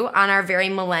 2 on our very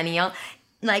millennial,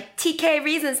 like TK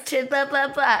reasons to blah,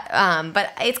 blah, blah.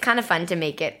 But it's kind of fun to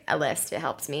make it a list. It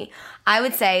helps me. I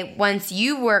would say once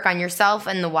you work on yourself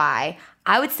and the why,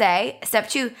 I would say step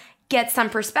 2, get some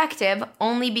perspective,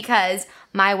 only because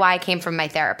my why came from my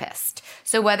therapist.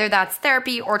 So whether that's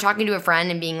therapy or talking to a friend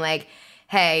and being like,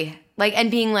 hey, like,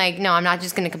 and being like, no, I'm not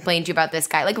just going to complain to you about this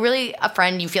guy. Like really a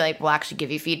friend you feel like will actually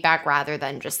give you feedback rather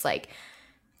than just like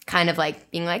kind of like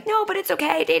being like, no, but it's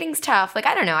okay. Dating's tough. Like,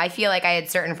 I don't know. I feel like I had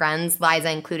certain friends, Liza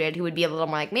included, who would be a little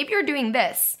more like, maybe you're doing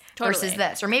this versus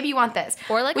this, or maybe you want this,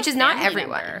 or like, which is not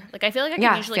everyone. Member. Like, I feel like I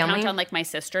can usually count on like my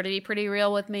sister to be pretty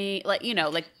real with me. Like,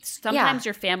 like sometimes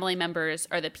your family members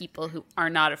are the people who are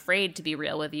not afraid to be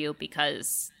real with you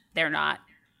because they're not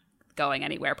going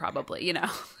anywhere probably,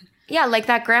 Yeah, like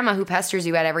that grandma who pesters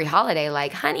you at every holiday,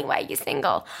 like, honey, why are you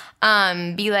single?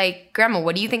 Be like, grandma,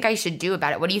 what do you think I should do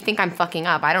about it? What do you think I'm fucking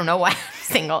up? I don't know why I'm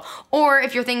single. Or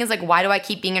if your thing is like, why do I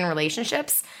keep being in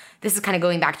relationships? this is kind of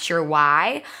going back to your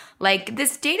why. Like,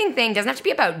 this dating thing doesn't have to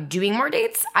be about doing more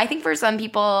dates. I think for some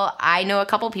people, I know a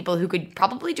couple people who could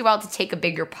probably do well to take a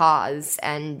bigger pause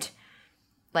and,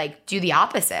 like, do the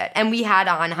opposite. And we had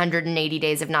on 180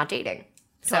 days of not dating.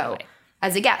 So, Totally.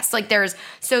 as a guest, like, there's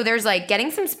like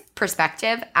getting some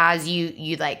perspective as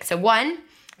you like. So 1,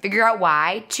 figure out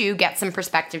why. 2, get some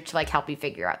perspective to, like, help you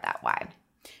figure out that why.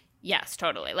 Yes,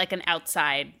 totally. Like an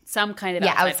outside, some kind of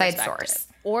outside perspective. source.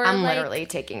 Or I'm like, literally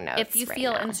taking notes. if you right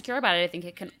feel now. insecure about it, I think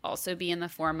it can also be in the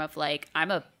form of like, I'm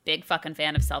a big fucking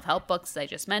fan of self-help books, as I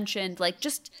just mentioned. Like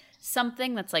just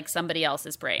something that's like somebody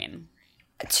else's brain.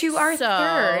 To our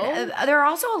third, there are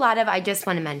also a lot of, I just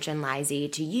want to mention, Lizy,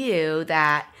 to you,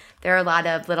 that there are a lot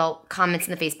of little comments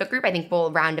in the Facebook group. I think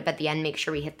we'll round up at the end, make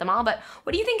sure we hit them all. But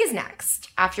what do you think is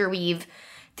next after we've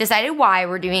decided why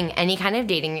we're doing any kind of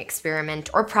dating experiment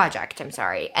or project,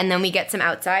 and then we get some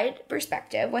outside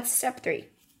perspective? What's step 3?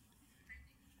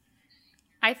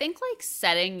 I think like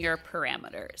setting your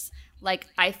parameters. Like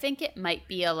I think it might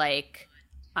be a like,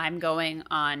 I'm going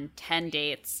on 10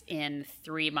 dates in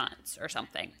 3 months or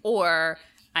something. Or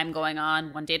I'm going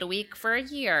on 1 date a week for a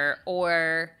year.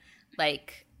 Or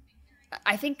like,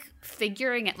 I think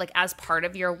figuring it like as part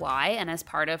of your why and as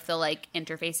part of the like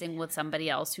interfacing with somebody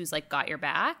else who's like got your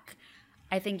back,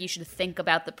 I think you should think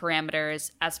about the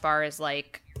parameters as far as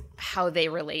like how they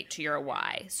relate to your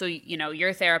why. So, you know,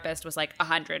 your therapist was like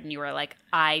 100 and you were like,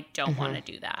 I don't want to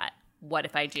do that. What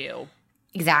if I do?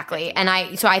 Exactly. And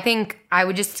I think I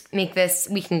would just make this,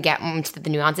 we can get into the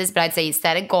nuances, but I'd say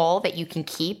set a goal that you can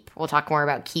keep. We'll talk more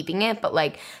about keeping it, but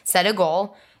like set a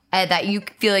goal that you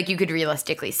feel like you could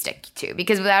realistically stick to,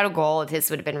 because without a goal, this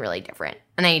would have been really different.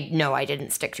 And I know I didn't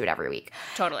stick to it every week.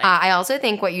 Totally. I also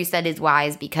think what you said is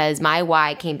wise, because my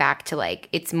why came back to like,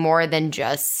 it's more than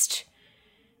just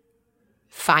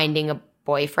finding a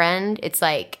boyfriend. It's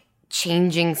like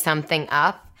changing something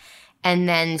up. And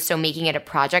then so making it a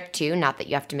project too, not that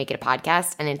you have to make it a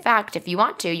podcast. And in fact, if you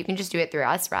want to, you can just do it through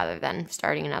us rather than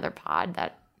starting another pod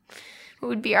that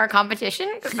would be our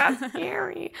competition, because that's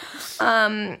scary.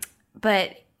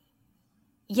 But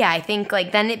yeah, I think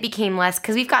like then it became less,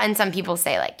 because we've gotten some people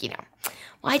say like, you know,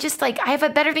 well, I just like, I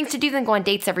have better things to do than go on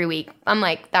dates every week. I'm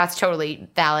like, that's totally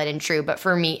valid and true. But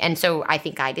for me, and so I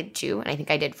think I did too. And I think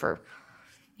I did for,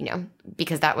 you know,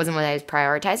 because that wasn't what I was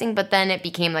prioritizing. But then it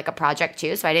became like a project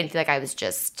too. So I didn't feel like I was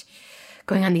just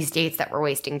going on these dates that were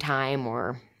wasting time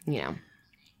or, you know.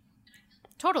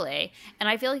 Totally. And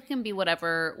I feel like it can be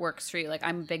whatever works for you. Like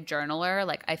I'm a big journaler.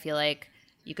 Like I feel like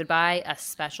you could buy a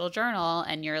special journal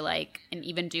and you're like, and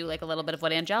even do like a little bit of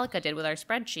what Angelica did with our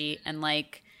spreadsheet and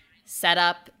like set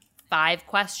up 5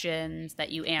 questions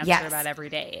that you answer about every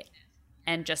date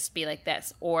and just be like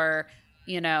this. Or,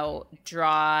 you know,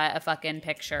 draw a fucking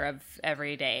picture of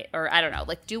every date. Or I don't know,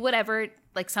 like do whatever,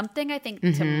 like something I think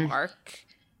to mark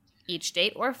each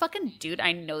date. Or fucking dude,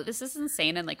 I know this is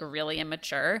insane and like really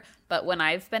immature, but when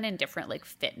I've been in different like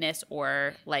fitness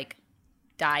or like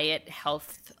diet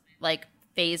health like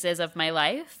phases of my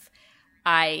life,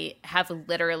 I have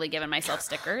literally given myself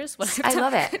stickers when I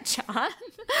love it. John.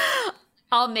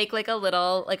 I'll make like a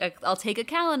little like I'll take a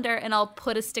calendar and I'll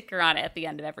put a sticker on it at the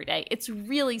end of every day. It's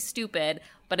really stupid,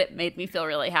 but it made me feel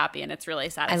really happy and it's really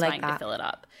satisfying to fill it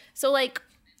up. So like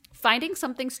finding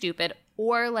something stupid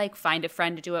or like find a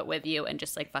friend to do it with you and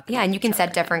just like fucking and you can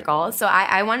set different goals. So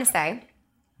I want to say,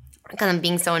 because I'm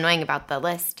being so annoying about the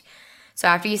list. So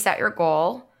after you set your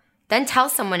goal, then tell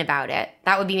someone about it.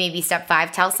 That would be maybe step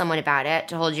 5. Tell someone about it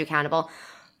to hold you accountable.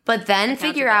 But then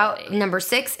figure out, number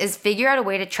 6 is figure out a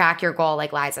way to track your goal,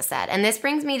 like Liza said. And this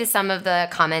brings me to some of the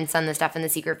comments on the stuff in the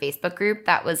secret Facebook group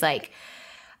that was like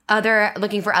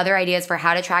looking for other ideas for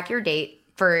how to track your date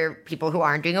for people who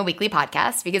aren't doing a weekly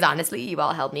podcast, because honestly, you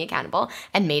all held me accountable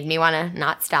and made me want to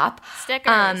not stop.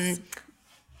 Stickers.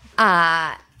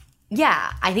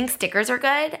 Yeah, I think stickers are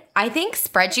good. I think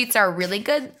spreadsheets are really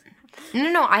good.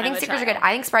 No, I think stickers are good.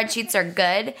 I think spreadsheets are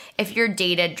good if you're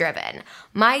data driven.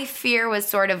 My fear was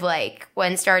sort of like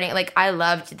when starting, like I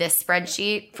loved this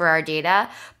spreadsheet for our data,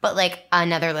 but like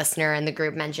another listener in the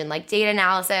group mentioned like data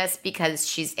analysis because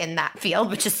she's in that field,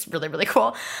 which is really, really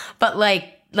cool. But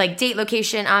like date,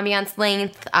 location, ambiance,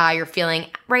 length, you're feeling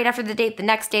right after the date, the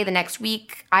next day, the next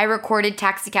week. I recorded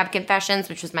taxi cab confessions,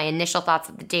 which was my initial thoughts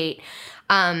of the date.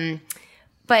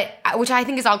 But which I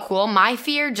think is all cool. My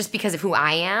fear, just because of who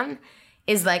I am,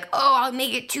 is like, oh, I'll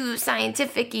make it too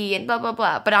scientific-y and blah, blah,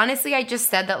 blah. But honestly, I just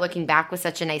said that looking back was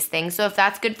such a nice thing. So if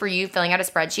that's good for you, filling out a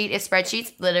spreadsheet, if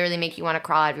spreadsheets literally make you want to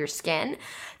crawl out of your skin,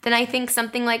 then I think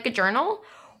something like a journal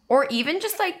or even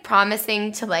just like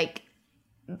promising to like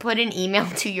put an email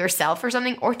to yourself or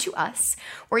something, or to us,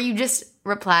 where you just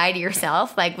reply to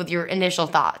yourself, like with your initial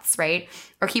thoughts, right?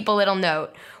 Or keep a little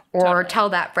note, or tell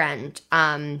that friend.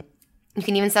 You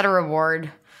can even set a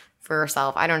reward for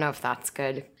yourself. I don't know if that's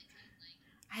good.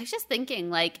 I was just thinking,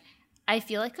 like, I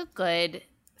feel like a good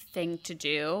thing to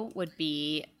do would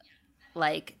be,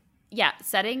 like, yeah,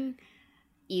 setting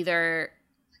either,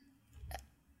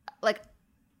 like,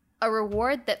 a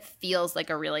reward that feels like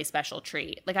a really special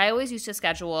treat. Like, I always used to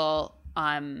schedule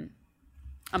a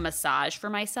massage for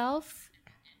myself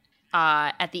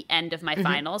at the end of my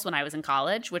finals when I was in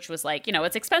college, which was like, you know,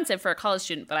 it's expensive for a college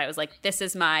student, but I was like, this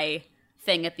is my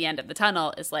thing at the end of the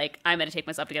tunnel, is like, I'm going to take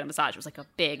myself to get a massage. It was like a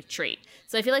big treat.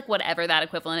 So I feel like whatever that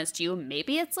equivalent is to you,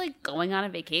 maybe it's like going on a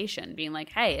vacation, being like,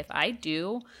 hey, if I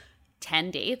do 10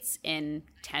 dates in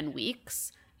 10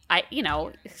 weeks, you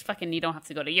know, fucking, you don't have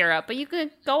to go to Europe, but you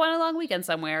could go on a long weekend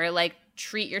somewhere, like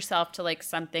treat yourself to like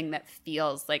something that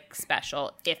feels like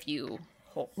special if you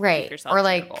right. yourself Or to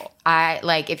like, your goal.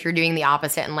 like if you're doing the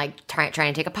opposite and like trying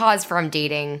to take a pause from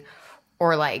dating,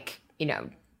 or like, you know,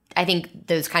 I think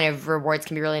those kind of rewards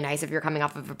can be really nice if you're coming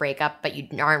off of a breakup but you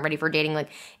aren't ready for dating.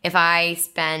 Like if I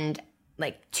spend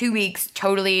like 2 weeks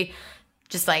totally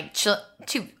just like chill,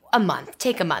 a month,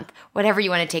 take a month, whatever you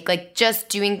want to take, like just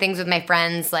doing things with my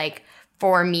friends, like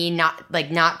for me, not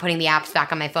putting the apps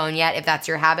back on my phone yet, if that's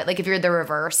your habit. Like if you're the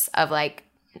reverse of like,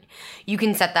 you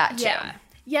can set that too.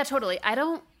 Yeah, totally. I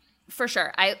don't, for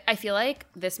sure. I feel like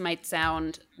this might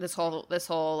sound, this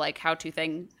whole like how-to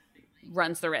thing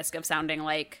runs the risk of sounding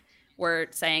like we're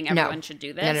saying everyone should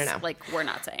do this. No. Like, we're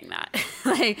not saying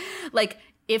that. like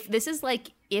if this is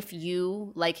like, if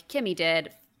you, like Kimmy did,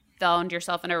 found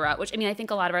yourself in a rut, which I mean, I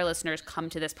think a lot of our listeners come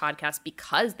to this podcast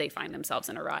because they find themselves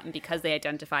in a rut and because they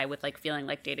identify with like feeling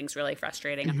like dating's really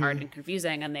frustrating and hard and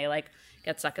confusing, and they like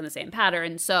get stuck in the same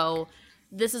pattern. So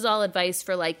this is all advice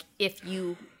for like, if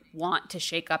you want to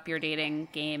shake up your dating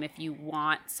game, if you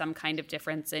want some kind of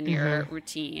difference in your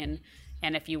routine,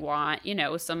 and if you want, you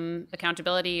know, some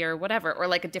accountability or whatever, or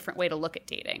like a different way to look at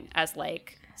dating as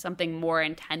like something more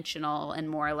intentional and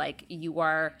more like you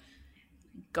are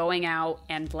going out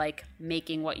and like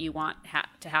making what you want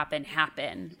to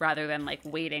happen rather than like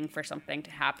waiting for something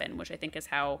to happen, which I think is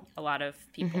how a lot of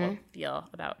people feel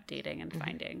about dating and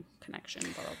finding connection,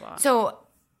 blah, blah, blah. So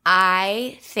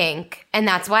I think, and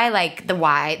that's why like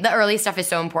the early stuff is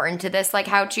so important to this, like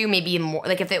how to, maybe more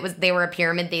like if they were a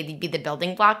pyramid, they'd be the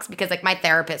building blocks, because like my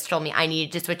therapist told me I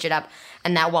needed to switch it up,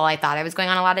 and that while I thought I was going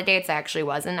on a lot of dates, I actually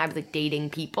wasn't. I was like dating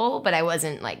people, but I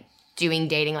wasn't like doing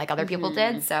dating like other people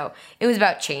did. So it was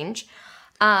about change.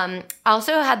 I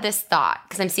also had this thought,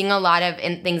 because I'm seeing a lot of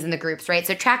things in the groups, right?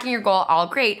 So tracking your goal, all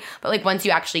great, but like once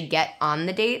you actually get on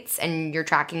the dates and you're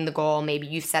tracking the goal, maybe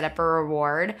you set up a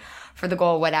reward for the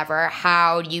goal, whatever.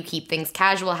 How do you keep things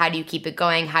casual? How do you keep it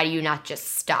going? How do you not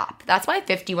just stop? That's why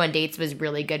 51 dates was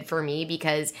really good for me,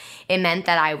 because it meant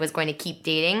that I was going to keep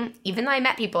dating, even though I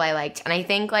met people I liked. And I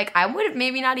think like I would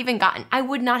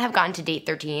not have gotten to date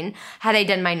 13 had I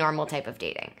done my normal type of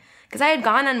dating, because I had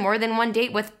gone on more than one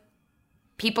date with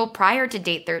people prior to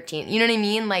date 13. You know what I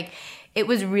mean? Like it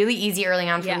was really easy early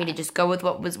on for me to just go with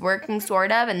what was working,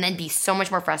 sort of, and then be so much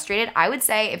more frustrated. I would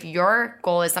say if your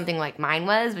goal is something like mine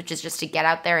was, which is just to get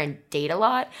out there and date a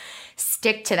lot,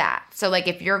 stick to that. So like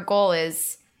if your goal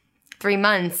is 3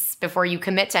 months before you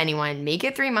commit to anyone, make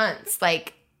it 3 months.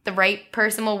 Like the right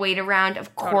person will wait around.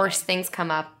 Of course, things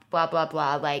come up, blah, blah,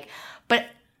 blah. Like, but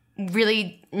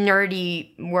really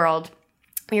nerdy world,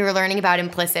 we were learning about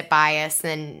implicit bias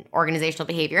and organizational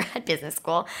behavior at business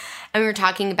school. And we were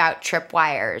talking about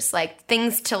tripwires, like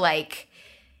things to like,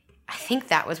 I think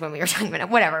that was when we were talking about it,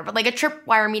 whatever. But like a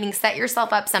tripwire meaning set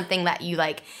yourself up something that you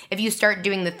like, if you start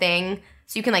doing the thing,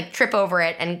 so you can like trip over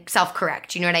it and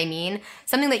self-correct. You know what I mean?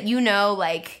 Something that you know,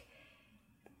 like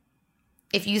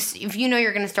if you know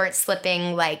you're going to start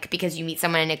slipping, like because you meet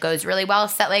someone and it goes really well,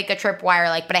 set like a tripwire,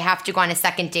 like, but I have to go on a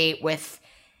second date with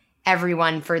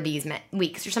everyone for these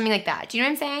weeks or something like that. Do you know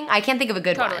what I'm saying? I can't think of a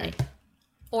good one.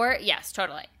 Or yes,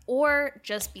 totally. Or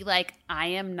just be like, I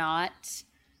am not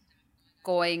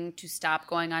going to stop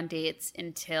going on dates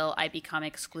until I become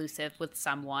exclusive with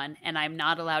someone, and I'm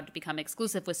not allowed to become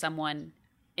exclusive with someone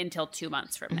until 2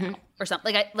 months from now or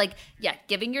something.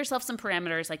 Giving yourself some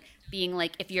parameters, like being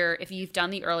like, if you've done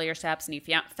the earlier steps and you've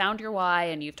found your why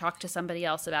and you've talked to somebody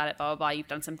else about it, blah, blah, blah, you've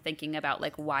done some thinking about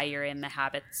like why you're in the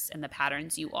habits and the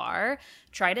patterns you are,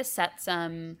 try to set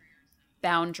some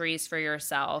boundaries for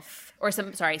yourself, or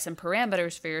some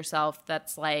parameters for yourself.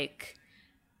 That's like,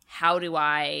 how do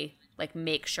I like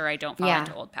make sure I don't fall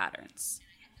into old patterns?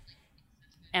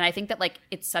 And I think that like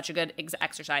it's such a good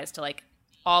exercise to like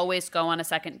always go on a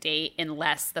second date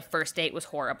unless the first date was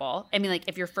horrible. I mean, like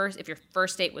if your first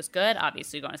date was good,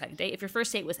 obviously go on a second date. If your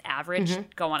first date was average,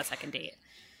 go on a second date.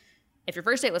 If your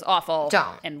first date was awful,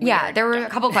 don't. And weird, there were a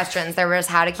couple questions. There was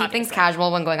how to keep things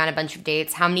casual when going on a bunch of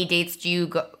dates. How many dates do you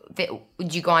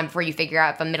go on before you figure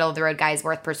out if a middle of the road guy is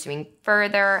worth pursuing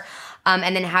further?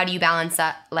 And then how do you balance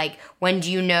that? Like, when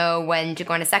do you know when to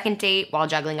go on a second date while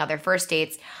juggling other first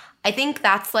dates? I think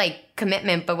that's like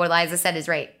commitment, but what Liza said is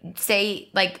right. Say,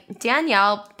 like,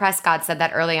 Danielle Prescott said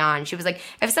that early on. She was like,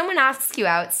 if someone asks you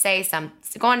out,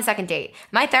 go on a second date.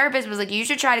 My therapist was like, you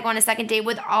should try to go on a second date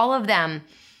with all of them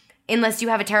unless you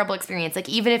have a terrible experience, like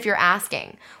even if you're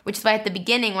asking. Which is why at the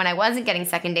beginning when I wasn't getting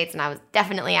second dates and I was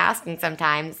definitely asking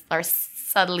sometimes or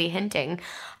subtly hinting,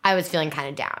 I was feeling kind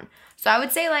of down. So I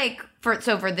would say like, for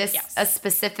this, a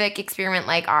specific experiment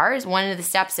like ours, one of the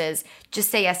steps is just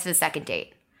say yes to the second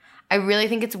date. I really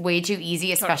think it's way too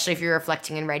easy, especially if you're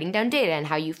reflecting and writing down data and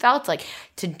how you felt, like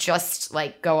to just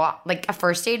like go off. Like a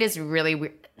first date is really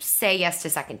weird. Say yes to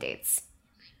second dates.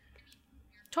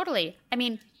 Totally. I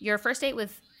mean, your first date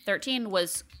with 13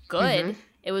 was good.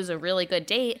 It was a really good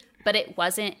date, but it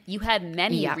wasn't, you had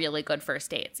many really good first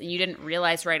dates and you didn't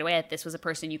realize right away that this was a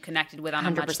person you connected with on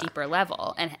 100%. A much deeper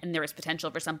level and there was potential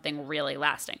for something really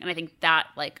lasting. And I think that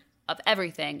like of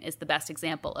everything is the best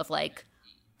example of like,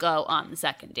 go on the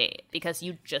second date because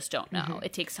you just don't know.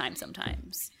 It takes time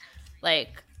sometimes.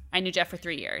 Like I knew Jeff for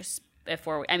 3 years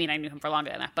before. I mean, I knew him for longer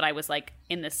than that, but I was like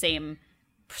in the same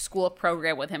school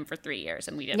program with him for 3 years,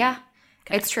 and we didn't. Yeah,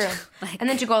 connect. It's true. And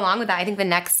then to go along with that, I think the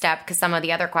next step, because some of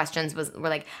the other questions were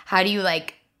like, how do you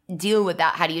like deal with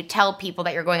that? How do you tell people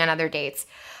that you're going on other dates?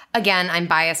 Again, I'm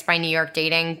biased by New York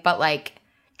dating, but like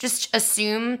just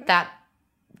assume that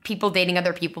people dating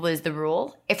other people is the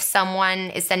rule. If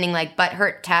someone is sending like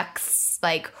butthurt texts,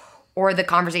 like, or the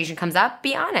conversation comes up,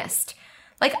 be honest.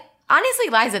 Like, honestly,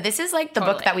 Liza, this is like the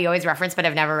book that we always reference but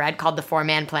I've never read called The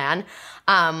 4-Man Plan,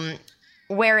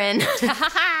 wherein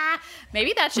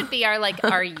maybe that should be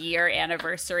our year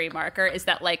anniversary marker, is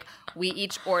that like we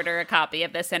each order a copy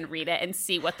of this and read it and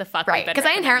see what the fuck. Right, because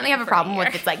I inherently have a problem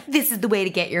with it's like, this is the way to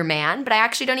get your man, but I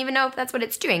actually don't even know if that's what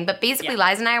it's doing. But basically,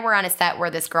 Liza and I were on a set where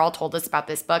this girl told us about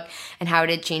this book and how it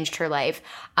had changed her life.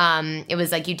 It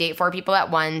was like you date 4 people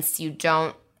at once. You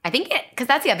don't, I think because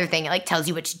that's the other thing. It like tells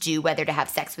you what to do, whether to have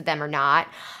sex with them or not.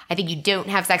 I think you don't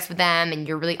have sex with them and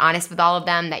you're really honest with all of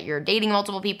them that you're dating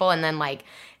multiple people, and then like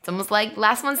it's almost like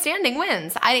last one standing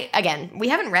wins. We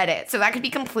haven't read it, so that could be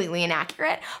completely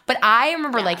inaccurate. But I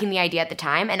remember liking the idea at the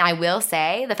time, and I will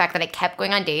say the fact that I kept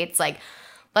going on dates, like,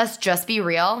 let's just be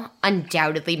real,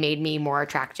 undoubtedly made me more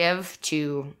attractive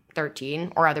to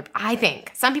 13 or other. I think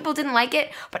some people didn't like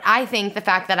it, but I think the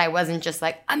fact that I wasn't just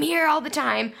like, I'm here all the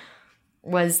time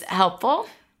was helpful.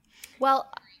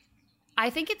 Well, I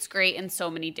think it's great in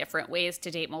so many different ways to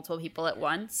date multiple people at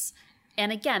once.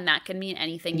 And again, that can mean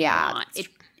anything you want.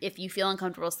 If you feel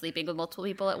uncomfortable sleeping with multiple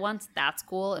people at once, that's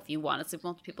cool. If you want to sleep with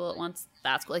multiple people at once,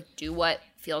 that's cool. Like, do what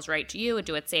feels right to you and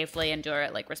do it safely and do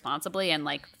it like responsibly and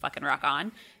like fucking rock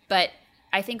on. But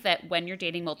I think that when you're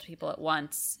dating multiple people at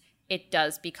once, it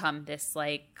does become this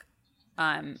like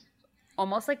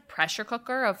almost like pressure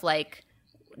cooker of like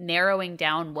narrowing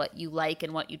down what you like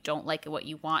and what you don't like and what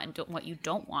you want and what you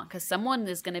don't want. Because someone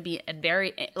is going to be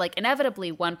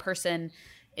inevitably one person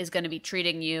is going to be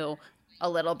treating you a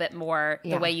little bit more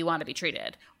the way you want to be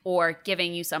treated, or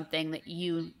giving you something that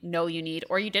you know you need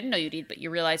or you didn't know you need but you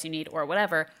realize you need or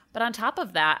whatever. But on top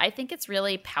of that, I think it's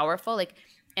really powerful. Like,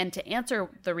 and to answer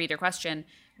the reader question,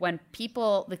 when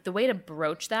people like the way to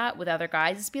broach that with other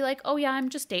guys is be like, oh yeah,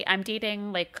 I'm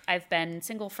dating, like I've been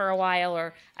single for a while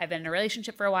or I've been in a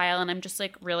relationship for a while and I'm just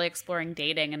like really exploring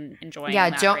dating and enjoying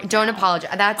that don't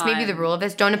apologize. That's maybe the rule of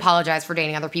this. Don't apologize for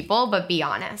dating other people, but be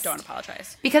honest. Don't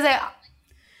apologize. Because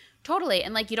Totally.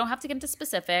 And like you don't have to get into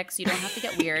specifics. You don't have to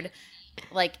get weird.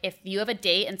 Like if you have a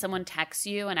date and someone texts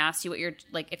you and asks you what you're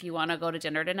like, if you want to go to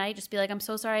dinner tonight, just be like, I'm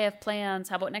so sorry, I have plans.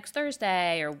 How about next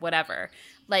Thursday or whatever?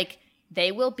 Like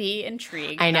they will be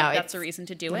intrigued. I know. That's a reason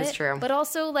to do it. It's true. But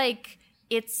also like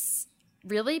it's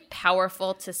really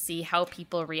powerful to see how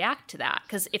people react to that.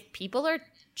 Because if people are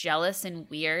jealous and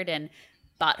weird and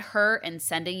butthurt and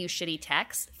sending you shitty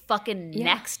texts, fucking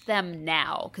next them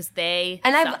now because they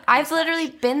and I've literally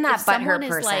been that butthurt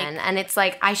person, and it's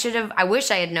like I wish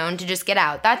I had known to just get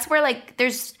out. That's where like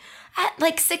there's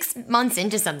like 6 months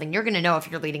into something you're gonna know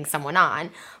if you're leading someone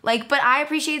on. Like, but I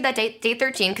appreciate that date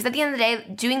 13 because at the end of the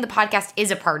day, doing the podcast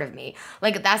is a part of me.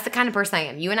 Like that's the kind of person I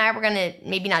am. You and I were gonna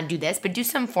maybe not do this, but do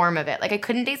some form of it. Like I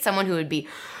couldn't date someone who would be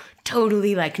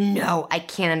totally like, no, I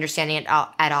can't understand it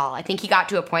at all. I think he got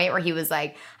to a point where he was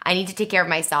like, I need to take care of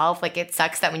myself. Like, it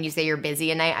sucks that when you say you're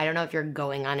busy at night, I don't know if you're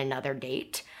going on another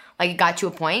date. Like, it got to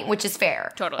a point, which is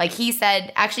fair. Totally. Like, he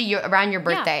said, actually, around your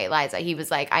birthday, Liza, he was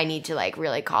like, I need to, like,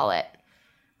 really call it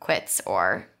quits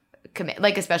or commit.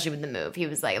 Like, especially with the move. He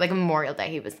was like Memorial Day,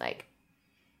 he was like,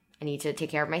 I need to take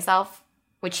care of myself.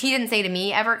 Which he didn't say to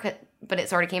me ever, but it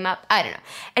sort of came up. I don't know.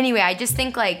 Anyway, I just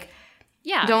think, like,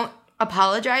 don't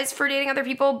apologize for dating other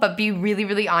people, but be really,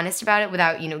 really honest about it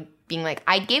without, being like,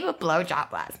 I gave a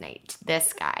blowjob last night to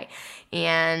this guy,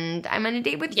 and I'm on a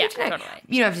date with you tonight. Totally.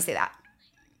 You don't have to say that.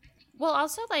 Well,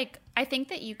 also, like, I think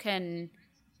that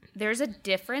there's a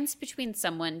difference between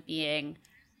someone being,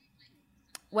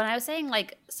 when I was saying,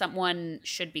 like, someone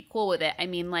should be cool with it, I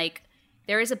mean, like,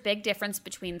 there is a big difference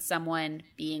between someone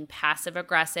being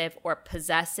passive-aggressive or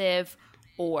possessive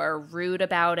or rude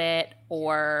about it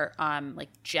or, like,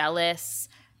 jealous,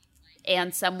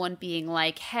 and someone being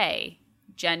like, hey,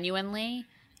 genuinely,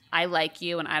 I like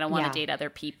you and I don't want to date other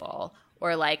people.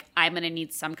 Or, like, I'm going to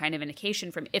need some kind of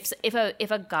indication from – if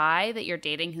a guy that you're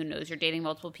dating who knows you're dating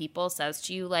multiple people says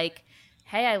to you, like,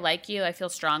 hey, I like you, I feel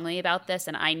strongly about this,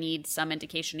 and I need some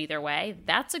indication either way,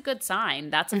 that's a good sign.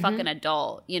 That's a fucking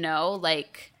adult,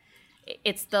 Like,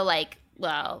 it's the, like,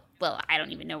 well, I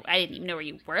don't even know – I didn't even know where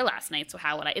you were last night, so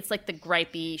how would I – it's, like, the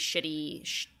gripey, shitty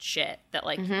shit that,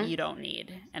 like, you don't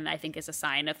need, and I think is a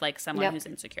sign of, like, someone who's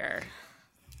insecure.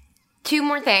 2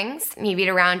 more things, maybe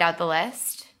to round out the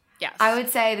list. Yes. I would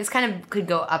say this kind of could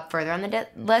go up further on the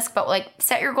list, but, like,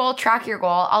 set your goal, track your goal.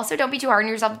 Also, don't be too hard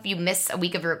on yourself if you miss a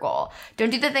week of your goal.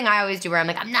 Don't do the thing I always do where I'm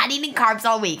like, I'm not eating carbs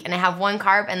all week, and I have 1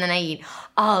 carb, and then I eat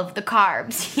all of the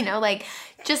carbs, Like,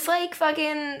 just, like,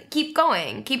 fucking keep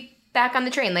going. Keep back on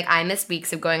the train. Like, I missed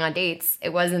weeks of going on dates.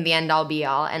 It wasn't the end-all,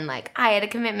 be-all, and, like, I had a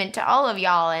commitment to all of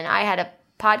y'all, and I had a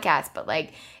podcast, but,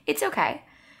 like, it's okay.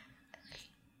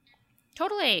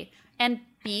 Totally. And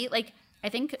like, I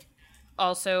think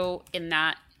also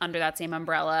under that same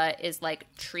umbrella is, like,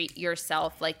 treat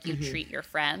yourself like you treat your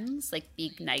friends. Like,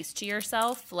 be nice to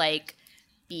yourself. Like,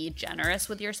 be generous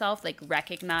with yourself. Like,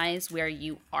 recognize where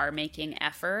you are making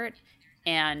effort.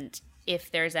 And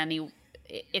if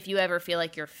you ever feel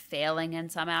like you're failing in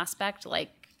some aspect,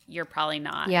 like, you're probably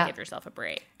not. Give yourself a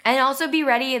break. And also be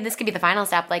ready, and this could be the final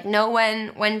step, like, know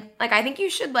when like, I think you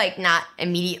should, like, not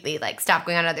immediately, like, stop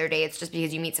going on other dates just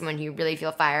because you meet someone who you really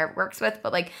feel fireworks with,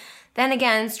 but, like, then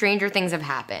again, stranger things have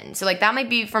happened. So, like, that might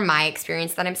be from my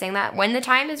experience that I'm saying that. When the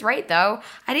time is right, though,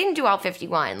 I didn't do all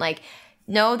 51. Like,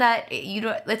 know that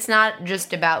it's not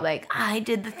just about, like, I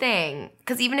did the thing.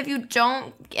 Because even if you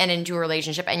don't get into a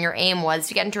relationship and your aim was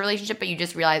to get into a relationship, but you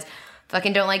just realize,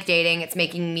 fucking don't like dating, it's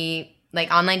making me,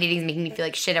 like, online dating is making me feel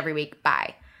like shit every week,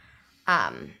 bye.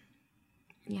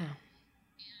 Yeah.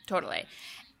 Totally.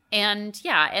 And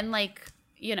like,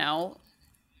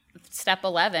 step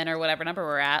 11 or whatever number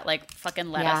we're at, like,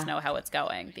 fucking let us know how it's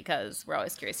going, because we're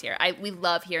always curious here. We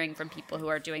love hearing from people who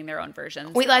are doing their own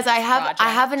versions. Wait, Liza, I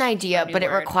have an idea, but it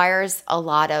requires a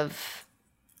lot of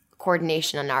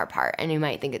coordination on our part, and you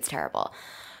might think it's terrible.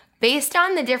 Based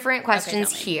on the different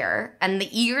questions here and the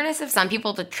eagerness of some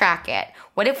people to track it,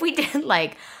 what if we did,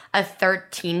 like, a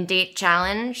 13-date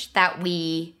challenge that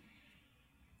we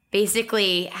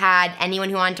basically had anyone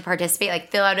who wanted to participate, like,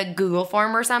 fill out a Google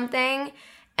form or something,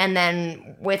 and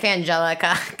then with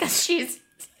Angelica, because she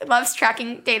loves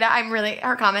tracking data,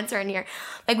 her comments are in here,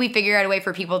 like, we figure out a way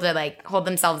for people to, like, hold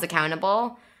themselves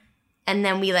accountable, and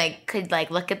then we, like, could,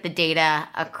 like, look at the data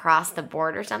across the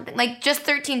board or something. Like, just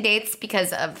 13 dates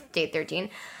because of date 13.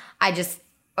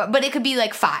 But it could be,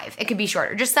 like, 5. It could be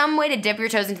shorter. Just some way to dip your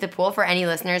toes into the pool for any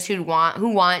listeners who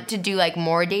want to do, like,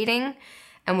 more dating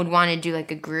and would want to do, like,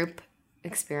 a group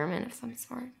experiment of some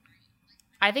sort.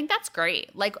 I think that's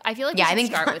great. Like, I feel like you should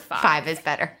start with 5. 5 is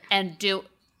better. And do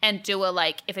a,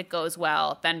 like, if it goes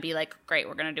well, then be like, great,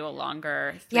 we're going to do a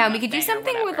longer we could do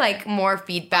something with, like, more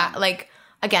feedback. Like,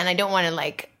 again, I don't want to,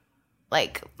 like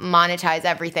monetize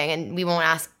everything, and we won't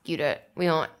ask you to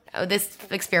this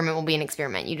experiment will be an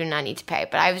experiment. You do not need to pay.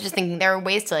 But I was just thinking there are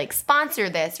ways to, like, sponsor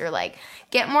this or, like,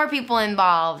 get more people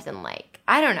involved and, like,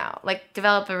 I don't know, like,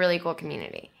 develop a really cool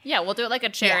community. Yeah, we'll do it like a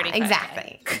charity. Yeah,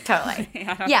 exactly. Totally.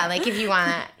 Yeah, like, if you want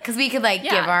to, because we could, like,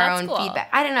 give our own feedback.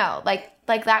 I don't know. Like,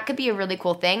 that could be a really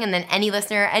cool thing. And then any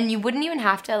listener, and you wouldn't even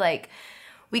have to, like,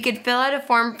 we could fill out a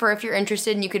form for if you're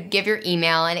interested, and you could give your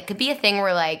email, and it could be a thing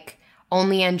where, like,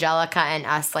 only Angelica and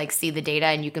us, like, see the data,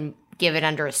 and you can give it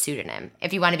under a pseudonym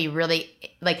if you want to be really,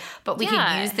 like, but we could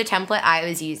use the template I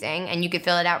was using, and you could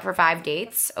fill it out for 5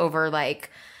 dates over, like,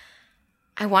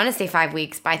 I want to say 5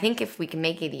 weeks, but I think if we can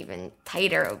make it even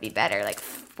tighter, it would be better, like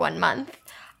 1 month.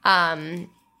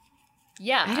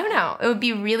 Yeah. I don't know. It would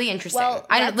be really interesting. Well,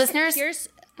 listeners,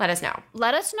 let us know.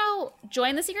 Let us know.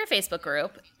 Join the secret Facebook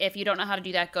group. If you don't know how to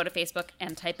do that, go to Facebook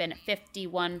and type in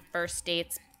 51 First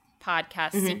Dates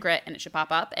Podcast Secret, and it should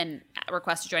pop up, and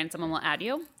request to join. Someone will add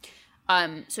you.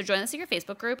 So join the secret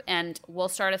Facebook group, and we'll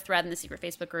start a thread in the secret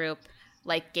Facebook group,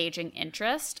 like gauging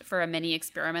interest for a mini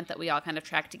experiment that we all kind of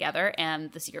track together.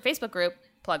 And the secret Facebook group,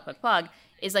 plug,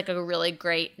 is like a really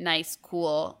great, nice,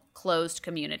 cool, closed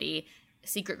community.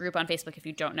 Secret group on Facebook, if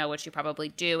you don't know, which you probably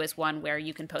do, is one where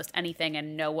you can post anything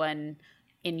and no one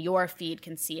in your feed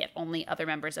can see it. Only other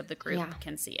members of the group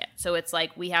can see it. So it's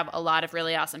like we have a lot of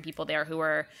really awesome people there who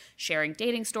are sharing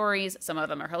dating stories. Some of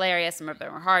them are hilarious. Some of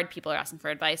them are hard. People are asking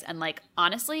for advice. And like,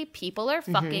 honestly, people are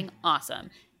fucking awesome.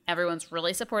 Everyone's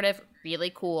really supportive,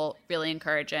 really cool, really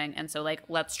encouraging. And so like,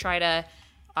 let's try to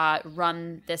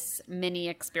run this mini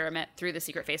experiment through the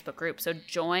secret Facebook group. So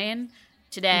join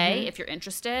today if you're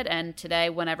interested. And today,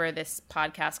 whenever this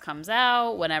podcast comes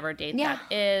out, whenever date that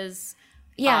is,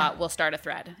 we'll start a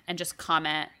thread and just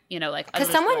comment, like, because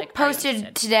someone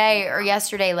posted today or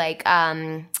yesterday, like,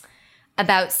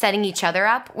 about setting each other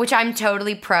up, which I'm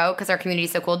totally pro because our community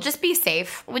is so cool. Just be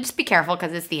safe. We'll just be careful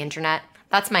because it's the internet.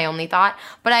 That's my only thought.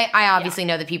 But I obviously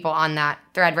know the people on that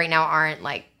thread right now aren't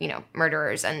like,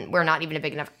 murderers, and we're not even a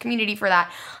big enough community for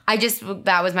that.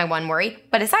 That was my one worry.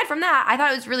 But aside from that, I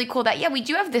thought it was really cool that, we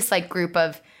do have this like group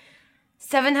of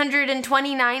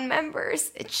 729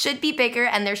 members. It should be bigger,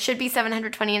 and there should be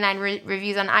 729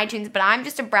 reviews on iTunes, but I'm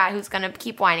just a brat who's going to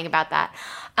keep whining about that.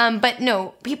 But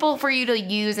no, people for you to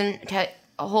use and to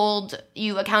hold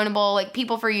you accountable, like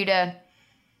people for you to,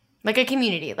 like a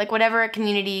community, like whatever a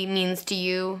community means to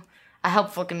you, a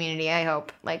helpful community, I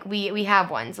hope. Like we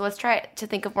have one, so let's try to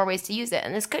think of more ways to use it,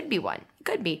 and this could be one. It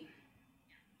could be.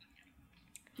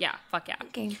 Yeah, fuck yeah.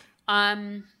 Okay.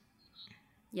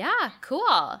 Yeah,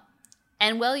 cool.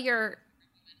 And while you're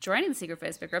joining the secret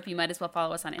Facebook group, you might as well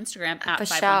follow us on Instagram at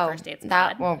 51 First Dates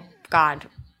Pod. Well, God.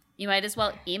 You might as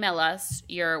well email us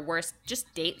your worst,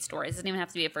 just date stories. It doesn't even have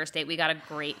to be a first date. We got a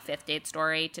great fifth date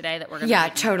story today that we're going to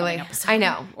be totally. I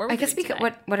know. I guess we could.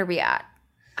 What are we at?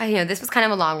 I know this was kind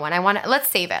of a long one. Let's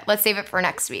save it. Let's save it for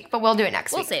next week. But we'll do it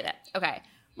next week. We'll save it. Okay.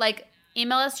 Like,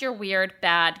 email us your weird,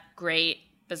 bad, great,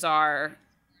 bizarre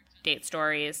date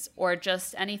stories, or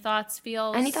just any thoughts,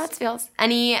 feels.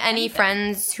 Any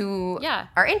friends who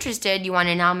are interested, you want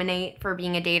to nominate for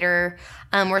being a dater.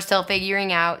 We're still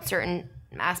figuring out certain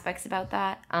aspects about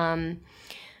that. I'm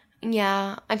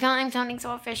sounding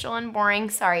so official and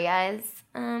boring. Sorry, guys.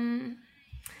 Oh,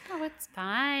 it's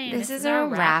fine. This is our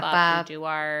wrap up.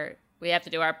 We have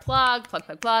to do our plug.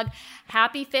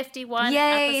 Happy 51 Yay,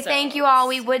 episodes. Thank you all.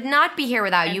 We would not be here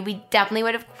without you. We definitely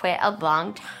would have quit a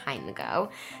long time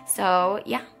ago. So,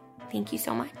 thank you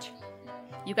so much.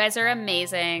 You guys are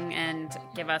amazing and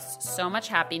give us so much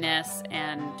happiness,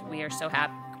 and we are so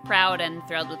proud and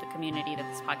thrilled with the community that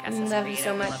this podcast has love created. You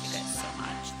so much. Love you guys so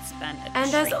much. It's been a And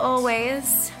treat. as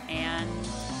always, and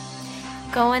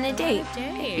go on a date.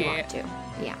 If you want to.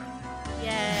 Yeah.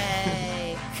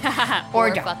 Yay.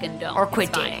 or don't. Fucking don't. Or quit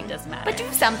it's dating. Fine. Doesn't matter. But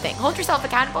do something. Hold yourself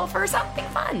accountable for something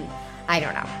fun. I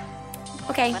don't know.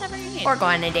 Okay. Whatever you need. Or go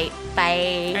on a date.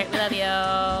 Bye. All right, we love you.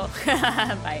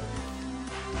 Bye.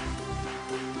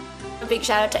 A big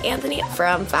shout out to Anthony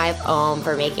from 5 Ohm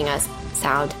for making us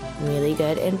sound really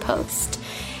good in post.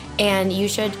 And you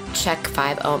should check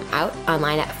 5 Ohm out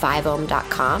online at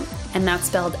 5ohm.com. And that's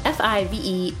spelled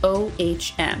Fiveohm.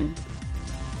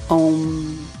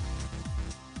 Ohm.